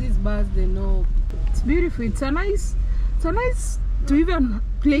 all these bars they know. It's beautiful. It's a nice to even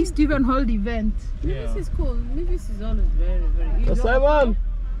place to even hold event. Nevis is cool. Nevis is always very, very. Simon.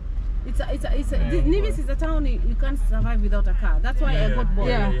 Nevis is a town you can't survive without a car. That's why I got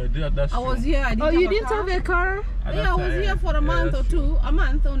bored. That's I was here. You didn't have a car? Yeah, I was here for a month or two, a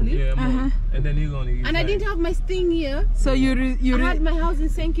month only. Yeah, a month. And then and I didn't have my sting here. So I had my house in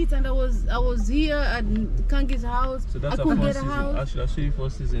Saint Kitts, and I was here at Kangi's house. So that's I could get a house. I'll show you Four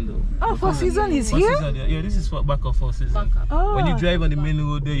Seasons though. Oh, Four Seasons is here? Yeah, this is back of Four Seasons. Oh. When you drive on the main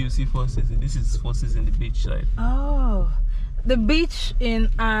road there, you see Four Seasons. This is Four Seasons, the beach side. Oh. The beach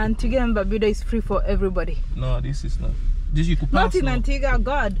in Antigua and Barbuda is free for everybody. No, this is not. This you could pass. Not in Antigua,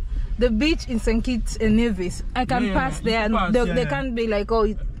 God. The beach in Saint Kitts and Nevis. I can pass there and they can't be like, oh,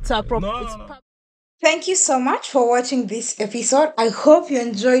 it's a proper. No. Thank you so much for watching this episode. I hope you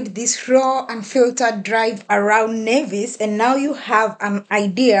enjoyed this raw, unfiltered drive around Nevis, and now you have an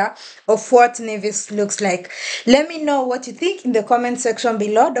idea of what Nevis looks like. Let me know what you think in the comment section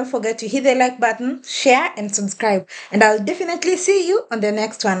below. Don't forget to hit the like button, share, and subscribe. And I'll definitely see you on the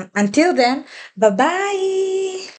next one. Until then, bye-bye.